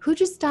 Who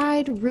just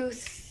died?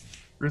 Ruth.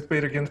 Ruth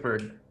Bader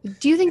Ginsburg.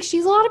 Do you think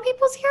she's a lot of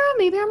people's hero?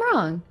 Maybe I'm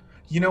wrong.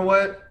 You know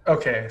what?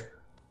 Okay.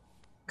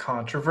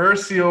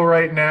 Controversial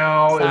right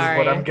now is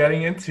what I'm Sorry.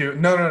 getting into.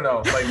 No, no, no.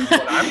 Like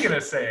what I'm gonna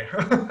say.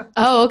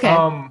 Oh, okay.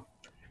 um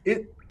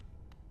it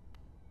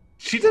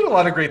she did a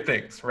lot of great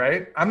things,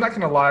 right? I'm not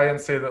gonna lie and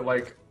say that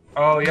like,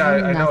 oh I yeah,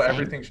 know I know nothing.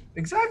 everything.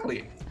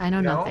 Exactly. I know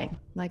You know? nothing.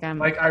 Like I'm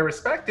Like I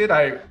respect it.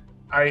 I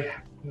I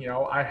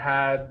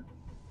had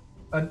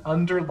an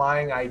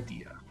underlying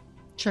idea,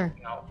 sure.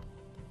 you know.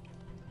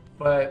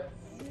 But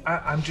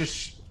I'm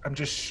just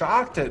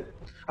shocked at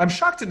I'm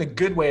shocked in a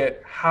good way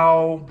at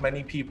how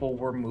many people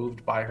were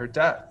moved by her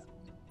death.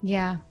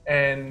 Yeah.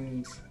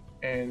 And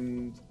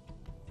and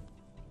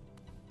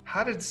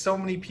how did so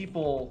many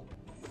people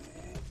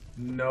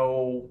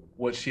know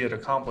what she had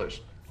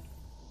accomplished?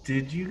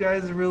 Did you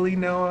guys really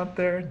know out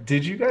there?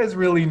 Did you guys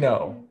really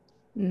know?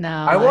 No,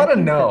 I I want to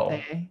think that know.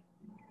 they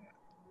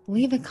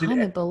leave a Did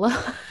comment below.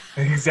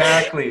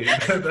 Exactly.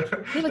 Leave a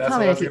That's what comment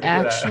I if was you gonna get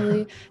at.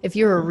 actually, if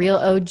you're a real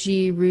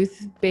OG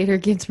Ruth Bader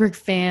Ginsburg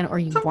fan or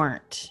you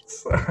weren't.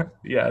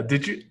 Yeah.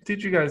 Did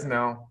you guys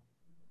know?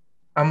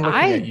 I'm looking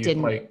I at you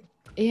didn't, like,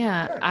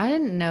 yeah, yeah, I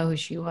didn't know who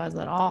she was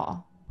at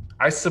all,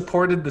 I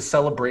supported the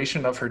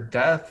celebration of her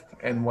death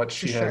and what for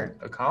she had sure.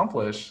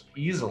 accomplished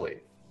easily.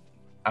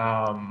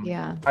 Um,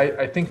 Yeah.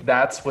 I think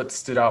that's what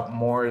stood out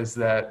more is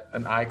that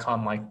an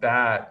icon like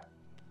that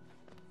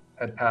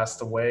had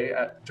passed away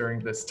during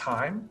this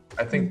time.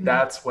 I think Hmm.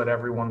 that's what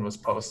everyone was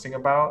posting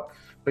about.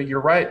 But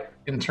you're right,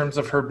 in terms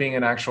of her being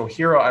an actual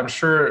hero, I'm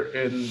sure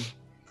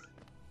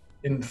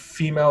in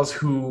females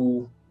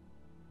who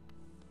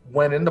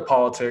went into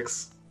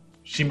politics,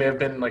 she may have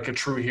been like a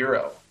true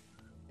hero.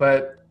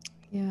 But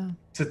Yeah.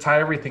 to tie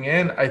everything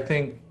in, I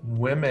think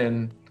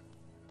women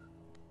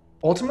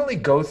ultimately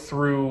go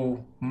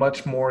through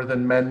much more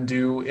than men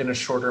do in a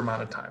shorter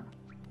amount of time.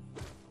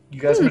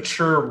 You guys Hmm.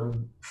 mature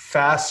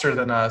faster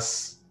than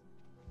us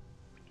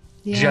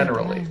Yeah, I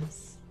generally,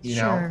 guess. you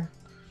know, Sure.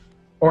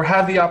 or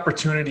have the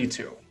opportunity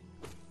to.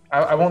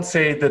 I won't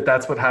say that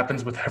that's what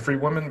happens with every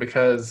woman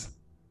because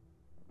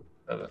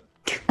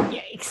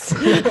Yikes.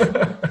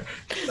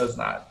 it does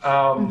not.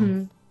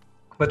 Hmm.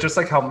 But just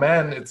like how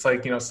men, it's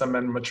like, some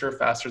men mature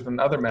faster than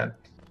other men.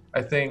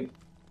 I think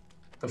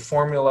the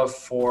formula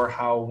for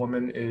how a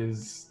woman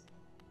is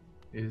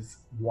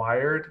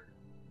wired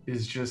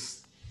is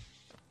just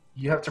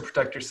you have to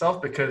protect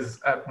yourself because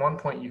at one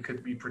point you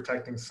could be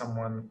protecting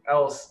someone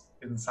else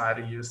inside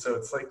of you. So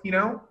it's like,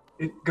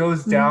 it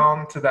goes Hmm.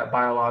 down to that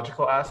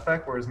biological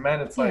aspect. Whereas men,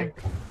 it's Yeah. like,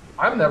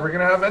 I'm never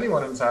gonna have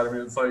anyone inside of me.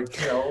 It's like,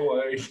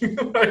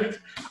 like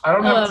I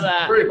don't I have love to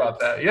that. worry about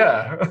that.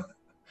 Yeah.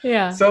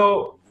 Yeah.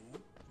 So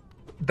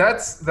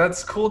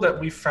that's cool that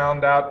we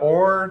found out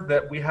or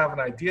that we have an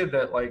idea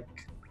that like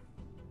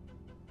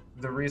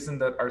the reason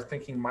that our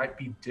thinking might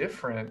be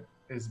different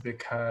is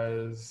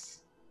because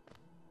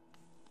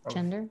of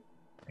Gender?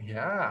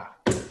 yeah.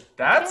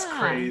 That's Yeah.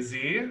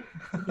 crazy.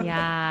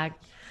 Yeah.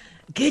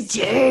 Good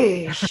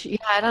dish. Yeah,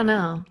 I don't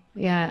know.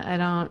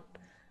 Yeah,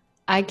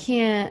 I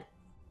can't,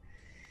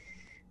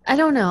 I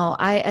don't know.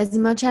 As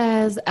much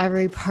as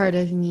every part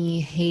of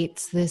me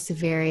hates this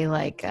very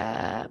like,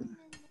 I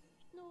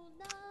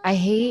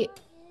hate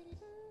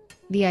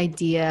the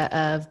idea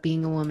of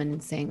being a woman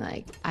and saying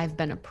like, I've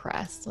been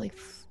oppressed. Like,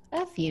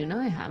 F you. No,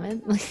 I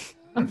haven't. Like,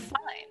 I'm fine.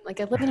 Like,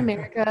 I live in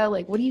America.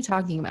 Like, what are you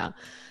talking about?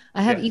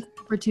 I have Yeah.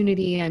 equal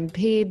opportunity. I'm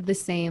paid the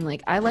same.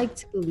 Like, I like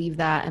to believe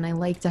that and I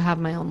like to have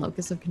my own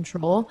locus of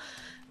control.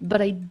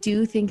 But I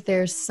do think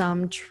there's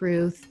some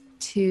truth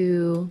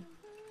to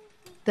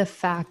the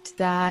fact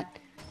that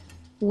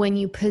when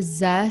you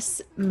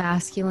possess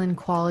masculine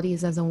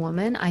qualities as a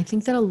woman, I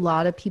think that a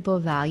lot of people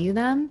value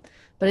them.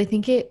 But I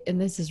think and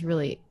this is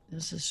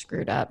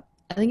screwed up.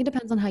 I think it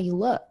depends on how you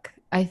look.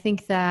 I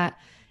think that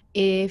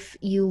if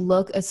you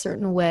look a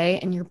certain way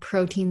and your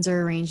proteins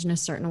are arranged in a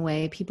certain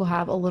way, people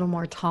have a little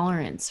more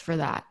tolerance for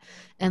that.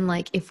 And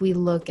like if we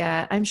look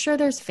at, I'm sure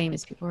there's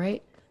famous people,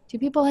 right? Do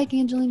people like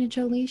Angelina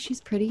Jolie?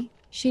 She's pretty.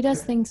 She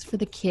does things for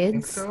the Think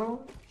kids. so?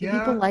 Do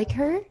people Yeah. like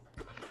her?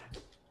 I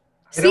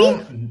See?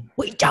 don't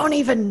We don't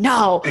even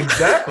know.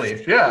 exactly.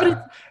 But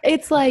Yeah.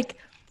 it's like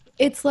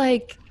it's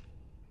like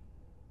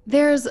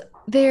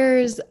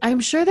there's I'm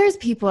sure there's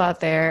people out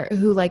there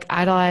who like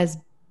idolize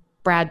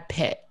Brad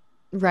Pitt,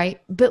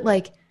 right? But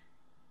like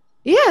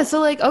yeah, so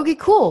like okay,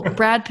 cool.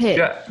 Brad Pitt.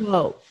 Yeah.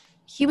 Whoa.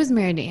 He was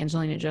married to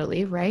Angelina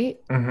Jolie, right?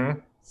 Mm-hmm.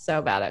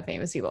 So bad at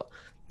famous people.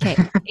 Okay,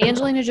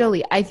 Angelina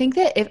Jolie. I think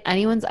that if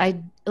any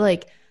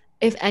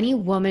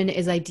woman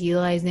is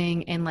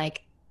idealizing and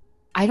like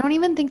I don't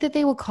even think that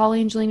they would call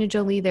Angelina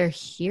Jolie their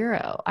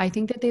hero. I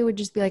think that they would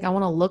just be like, I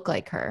want to look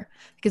like her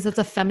because that's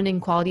a feminine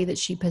quality that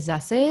she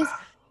possesses.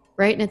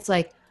 Right. And it's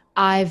like,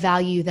 I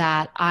value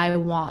that. I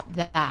want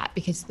that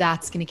because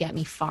that's going to get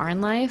me far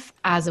in life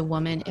as a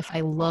woman if I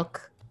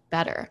look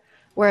better.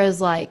 Whereas,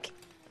 like,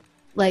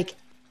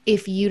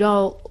 if you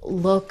don't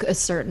look a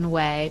certain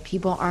way,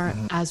 people aren't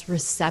Mm-hmm. as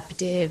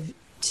receptive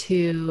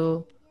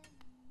to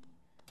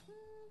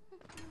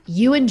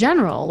you in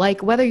general,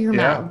 like whether you're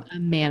Yeah. a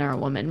man or a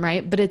woman,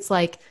 right? But it's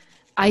like,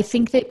 I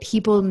think that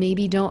people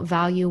maybe don't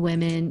value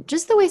women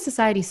just the way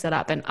society's set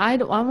up. And I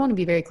want to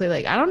be very clear.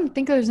 Like, I don't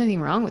think there's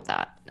anything wrong with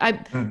that.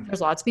 Mm.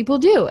 There's lots of people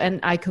do, and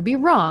I could be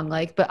wrong.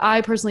 Like, but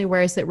I personally,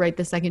 where I sit right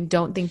this second,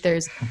 don't think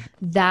there's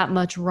that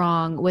much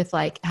wrong with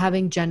like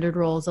having gendered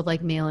roles of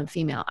like male and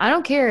female. I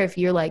don't care if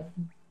you're like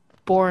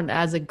born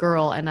as a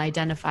girl and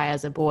identify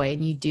as a boy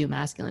and you do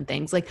masculine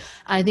things. Like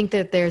I think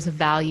that there's a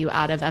value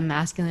out of a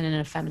masculine and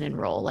a feminine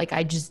role. Like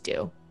I just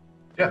do.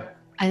 Yeah.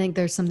 I think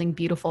there's something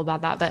beautiful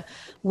about that. But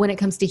when it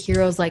comes to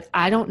heroes, like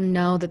I don't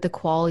know that the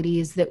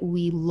qualities that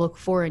we look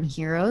for in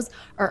heroes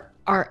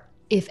are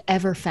if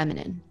ever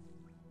feminine.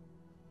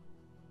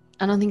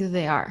 I don't think that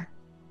they are.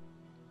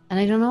 And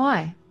I don't know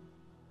why.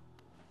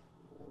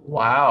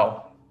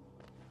 Wow.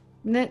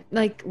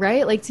 Like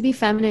right, like to be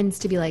feminine is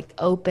to be like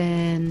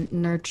open,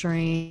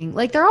 nurturing,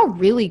 like they're all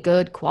really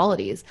good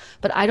qualities,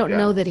 but I don't Yeah.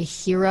 know that a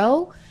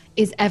hero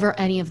is ever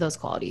any of those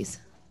qualities.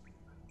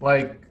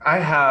 like I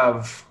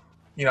have,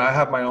 I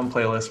have my own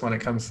playlist when it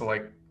comes to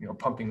like,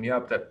 pumping me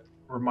up that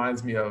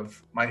reminds me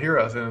of my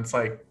heroes. And it's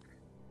like,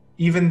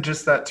 even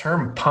just that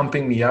term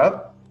pumping me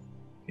up,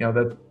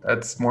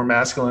 that's more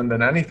masculine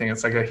than anything.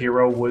 It's like a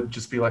hero would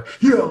just be like,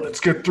 yeah, let's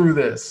get through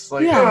this.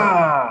 Like,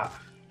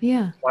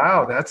 Yeah.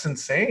 Wow, that's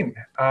insane.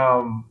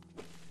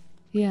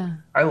 Yeah.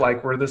 I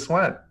like where this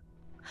went.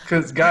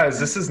 Because guys,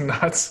 this is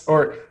nuts.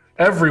 Or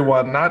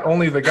everyone, not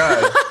only the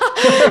guys.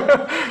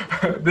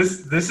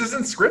 This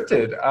isn't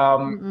scripted.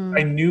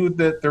 I knew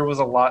that there was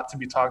a lot to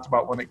be talked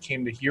about when it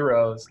came to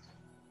heroes.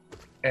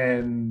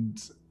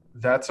 And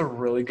that's a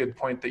really good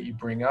point that you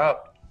bring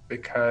up,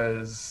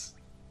 because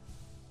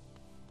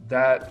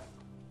that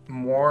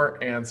more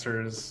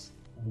answers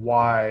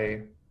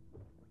why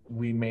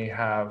we may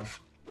have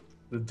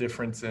the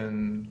difference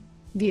in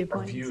our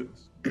Viewpoints. views.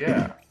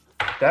 Yeah,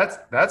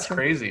 that's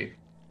crazy.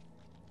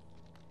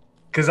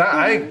 Because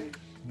I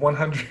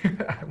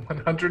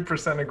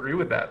 100% agree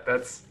with that.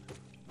 It's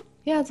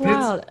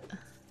wild.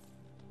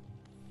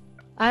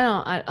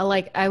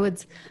 I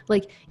would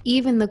like,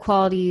 even the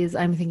qualities,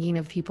 I'm thinking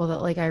of people that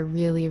like I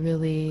really,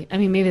 really, I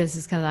mean, maybe this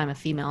is because I'm a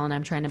female and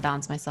I'm trying to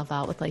balance myself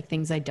out with like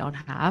things I don't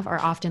have, are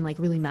often like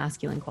really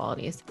masculine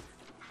qualities.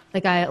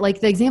 Like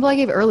the example I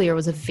gave earlier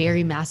was a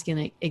very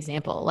masculine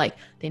example. Like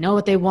they know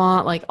what they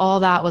want, like all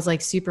that was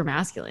like super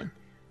masculine.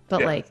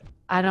 But like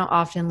I don't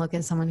often look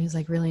at someone who's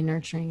like really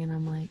nurturing and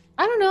I'm like,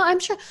 I don't know, I'm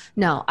sure.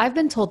 No, I've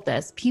been told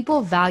this.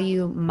 People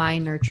value my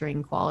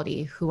nurturing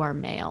quality who are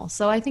male.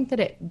 So I think that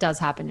it does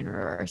happen in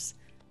reverse.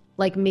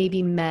 Like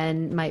maybe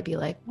men might be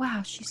like,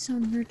 wow, she's so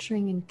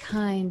nurturing and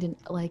kind and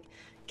like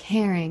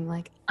caring.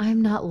 Like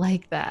I'm not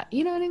like that.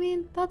 You know what I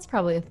mean? That's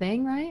probably a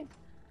thing, right?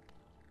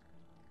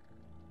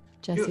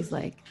 Jesse's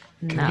like,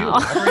 Can no. you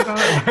elaborate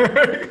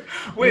on it?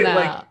 Wait, No.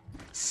 like,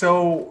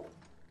 so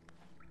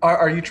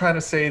are you trying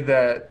to say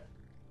that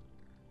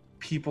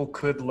people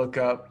could look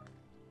up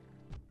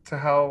to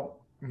how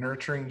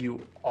nurturing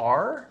you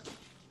are?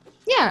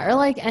 Yeah, or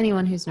like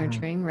anyone who's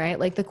nurturing, right?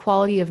 Like the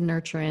quality of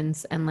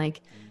nurturance and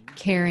like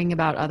caring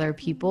about other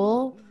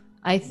people.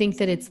 I think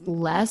that it's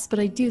less, but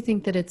I do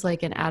think that it's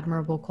like an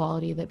admirable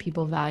quality that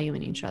people value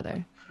in each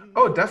other.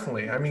 Oh,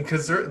 definitely. I mean,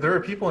 because there are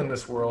people in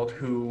this world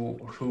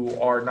who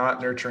are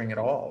not nurturing at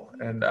all,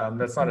 and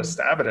that's not a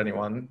stab at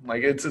anyone.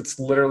 Like it's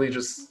literally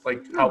just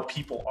like how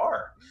people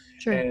are,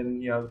 Sure.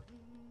 and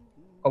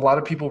a lot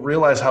of people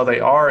realize how they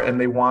are, and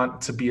they want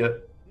to be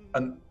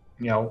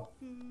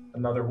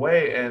another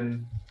way,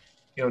 and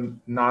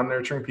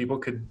non-nurturing people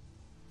could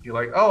be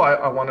like, oh,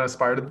 I want to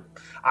aspire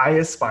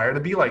to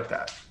be like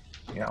that.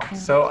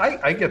 So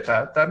I get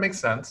that. That makes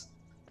sense,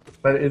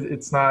 but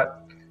it's not.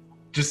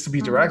 Just to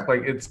be direct,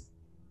 like it's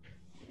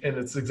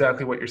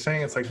exactly what you're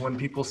saying. It's like when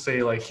people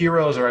say like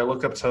heroes, or I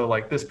look up to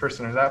like this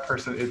person or that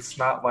person, it's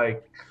not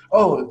like,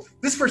 oh,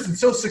 this person's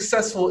so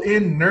successful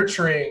in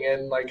nurturing,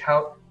 and like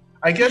how,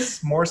 I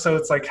guess more so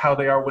it's like how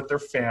they are with their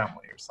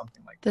family or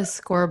something like that. The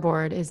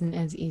scoreboard isn't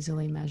as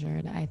easily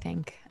measured, I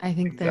think. I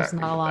think there's Exactly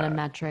not a lot of that.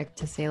 metric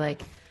to say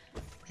like,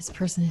 this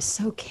person is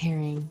so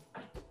caring.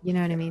 You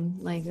know what I mean?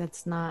 Like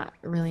that's not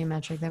really a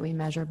metric that we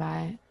measure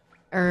by.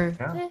 Or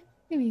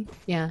maybe.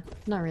 Yeah,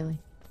 not really.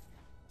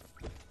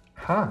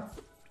 Huh.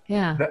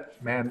 Yeah.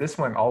 Man, this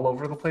went all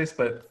over the place,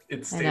 but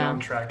it stayed know. on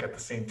track at the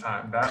same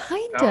time. That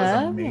was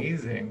Kinda.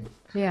 amazing.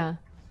 Yeah.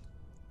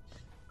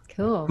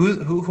 Cool.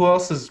 Who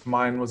else's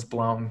mind was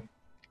blown?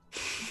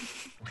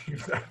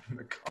 Leave that in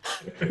the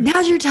comments.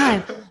 Now's your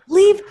time.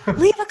 Leave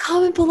a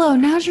comment below.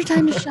 Now's your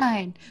time to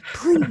shine.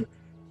 Please.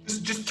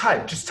 Just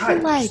type. Just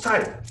type.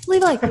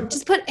 Leave a like.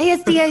 Just put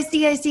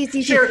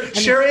ASDICICC.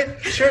 Share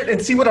it,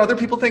 and see what other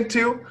people think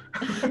too.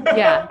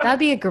 Yeah, that'd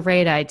be a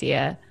great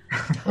idea.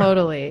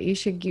 Totally.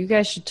 You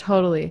guys should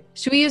totally.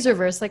 Should we use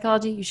reverse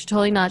psychology? You should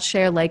totally not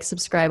share, like,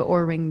 subscribe,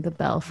 or ring the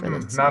bell for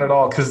this. Not at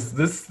all, because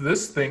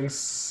this thing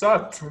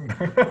sucked.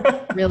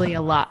 Really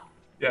a lot.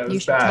 Yeah, You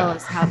should bad. tell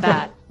us how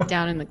bad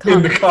down in the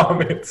In the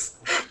comments.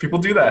 comments. People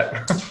do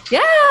that. Yeah,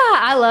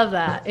 I love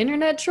that.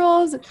 Internet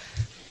trolls,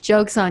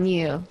 joke's on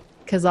you.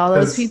 Because all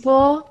those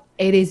people,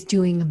 it is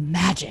doing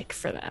magic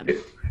for them.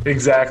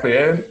 Exactly.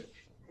 And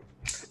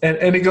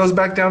it goes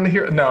back down to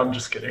here. No, I'm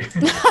just kidding.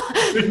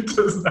 It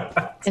does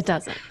not. It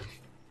doesn't.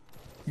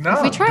 No.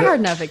 If we try hard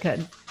enough, it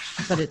could.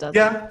 But it doesn't.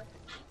 Yeah,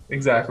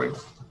 exactly.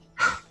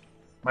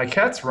 My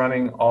cat's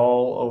running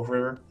all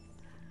over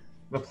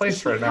the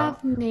place right now.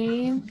 Have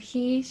name?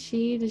 He,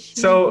 she, does she?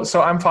 So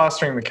I'm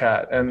fostering the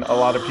cat, and a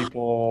lot of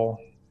people.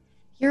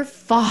 You're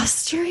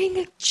fostering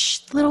a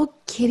little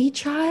kitty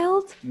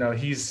child? No,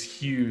 he's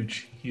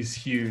huge. He's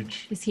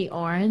huge. Is he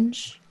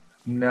orange?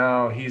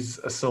 No, he's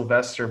a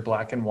Sylvester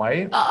black and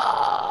white.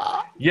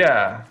 Oh,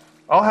 Yeah,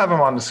 I'll have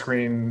him on the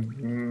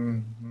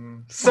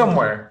screen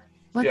somewhere.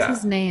 what's Yeah.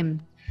 his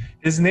name?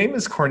 His name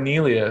is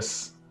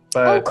Cornelius,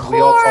 but Oh, we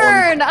all call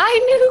him. Corn! I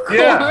knew Corn.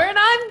 Yeah.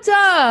 I'm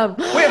dumb.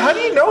 Wait, how do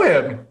you know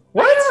him?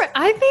 What?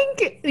 I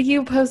think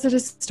you posted a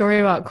story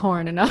about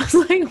Corn, and I was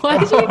like, "Why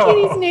did your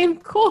kitty's name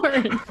Corn?"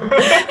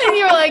 And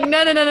you were like,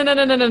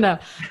 "No,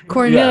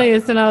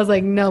 Cornelius." And I was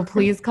like, "No,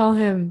 please call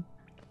him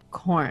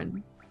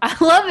Corn." I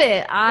love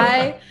it.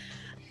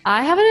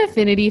 I have an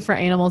affinity for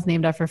animals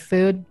named after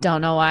food.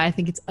 Don't know why. I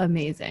think it's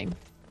amazing.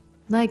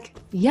 Like,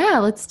 yeah,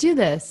 let's do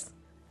this.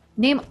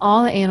 Name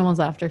all the animals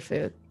after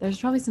food. There's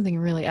probably something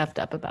really effed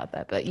up about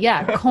that. But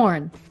yeah,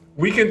 corn.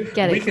 We can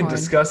Corn.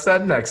 discuss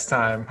that next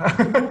time.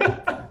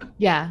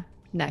 Yeah,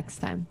 next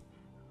time.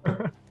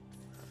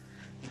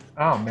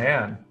 Oh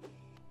man.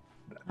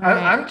 All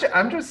right.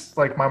 I'm just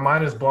like my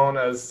mind is blown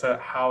as to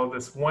how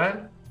this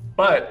went,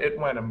 but it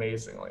went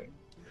amazingly.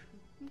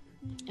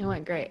 It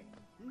went great.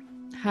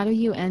 How do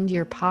you end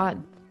your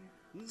pod?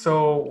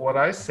 So what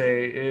I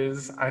say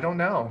is I don't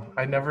know.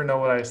 I never know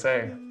what I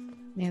say.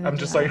 Neither I'm do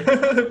just I.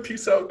 like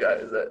peace out,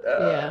 guys.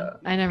 Yeah,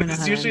 I never know. It's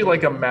how to usually end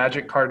like it. a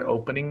magic card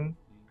opening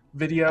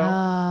video.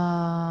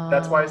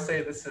 That's why I Oh.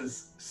 say this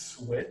is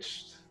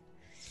switched.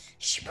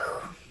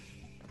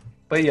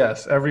 But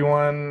yes,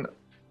 everyone,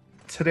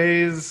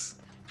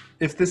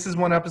 if this is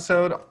one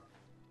episode,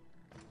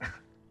 Do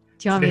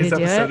you want me to today's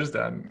do episode it? is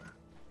done.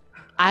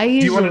 I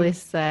you wanna- usually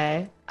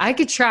say, I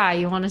could try.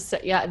 You want to say,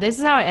 yeah, this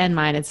is how I end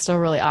mine. It's still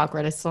really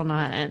awkward. I still know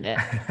how to end it.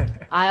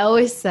 I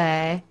always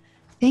say,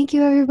 thank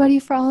you everybody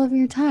for all of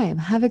your time.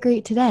 Have a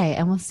great today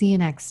and we'll see you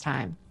next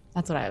time.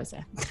 That's what I always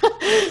say.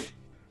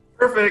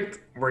 Perfect.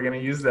 We're going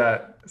to use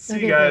that. See you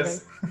Okay,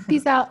 guys. perfect.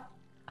 Peace out.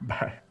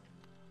 Bye.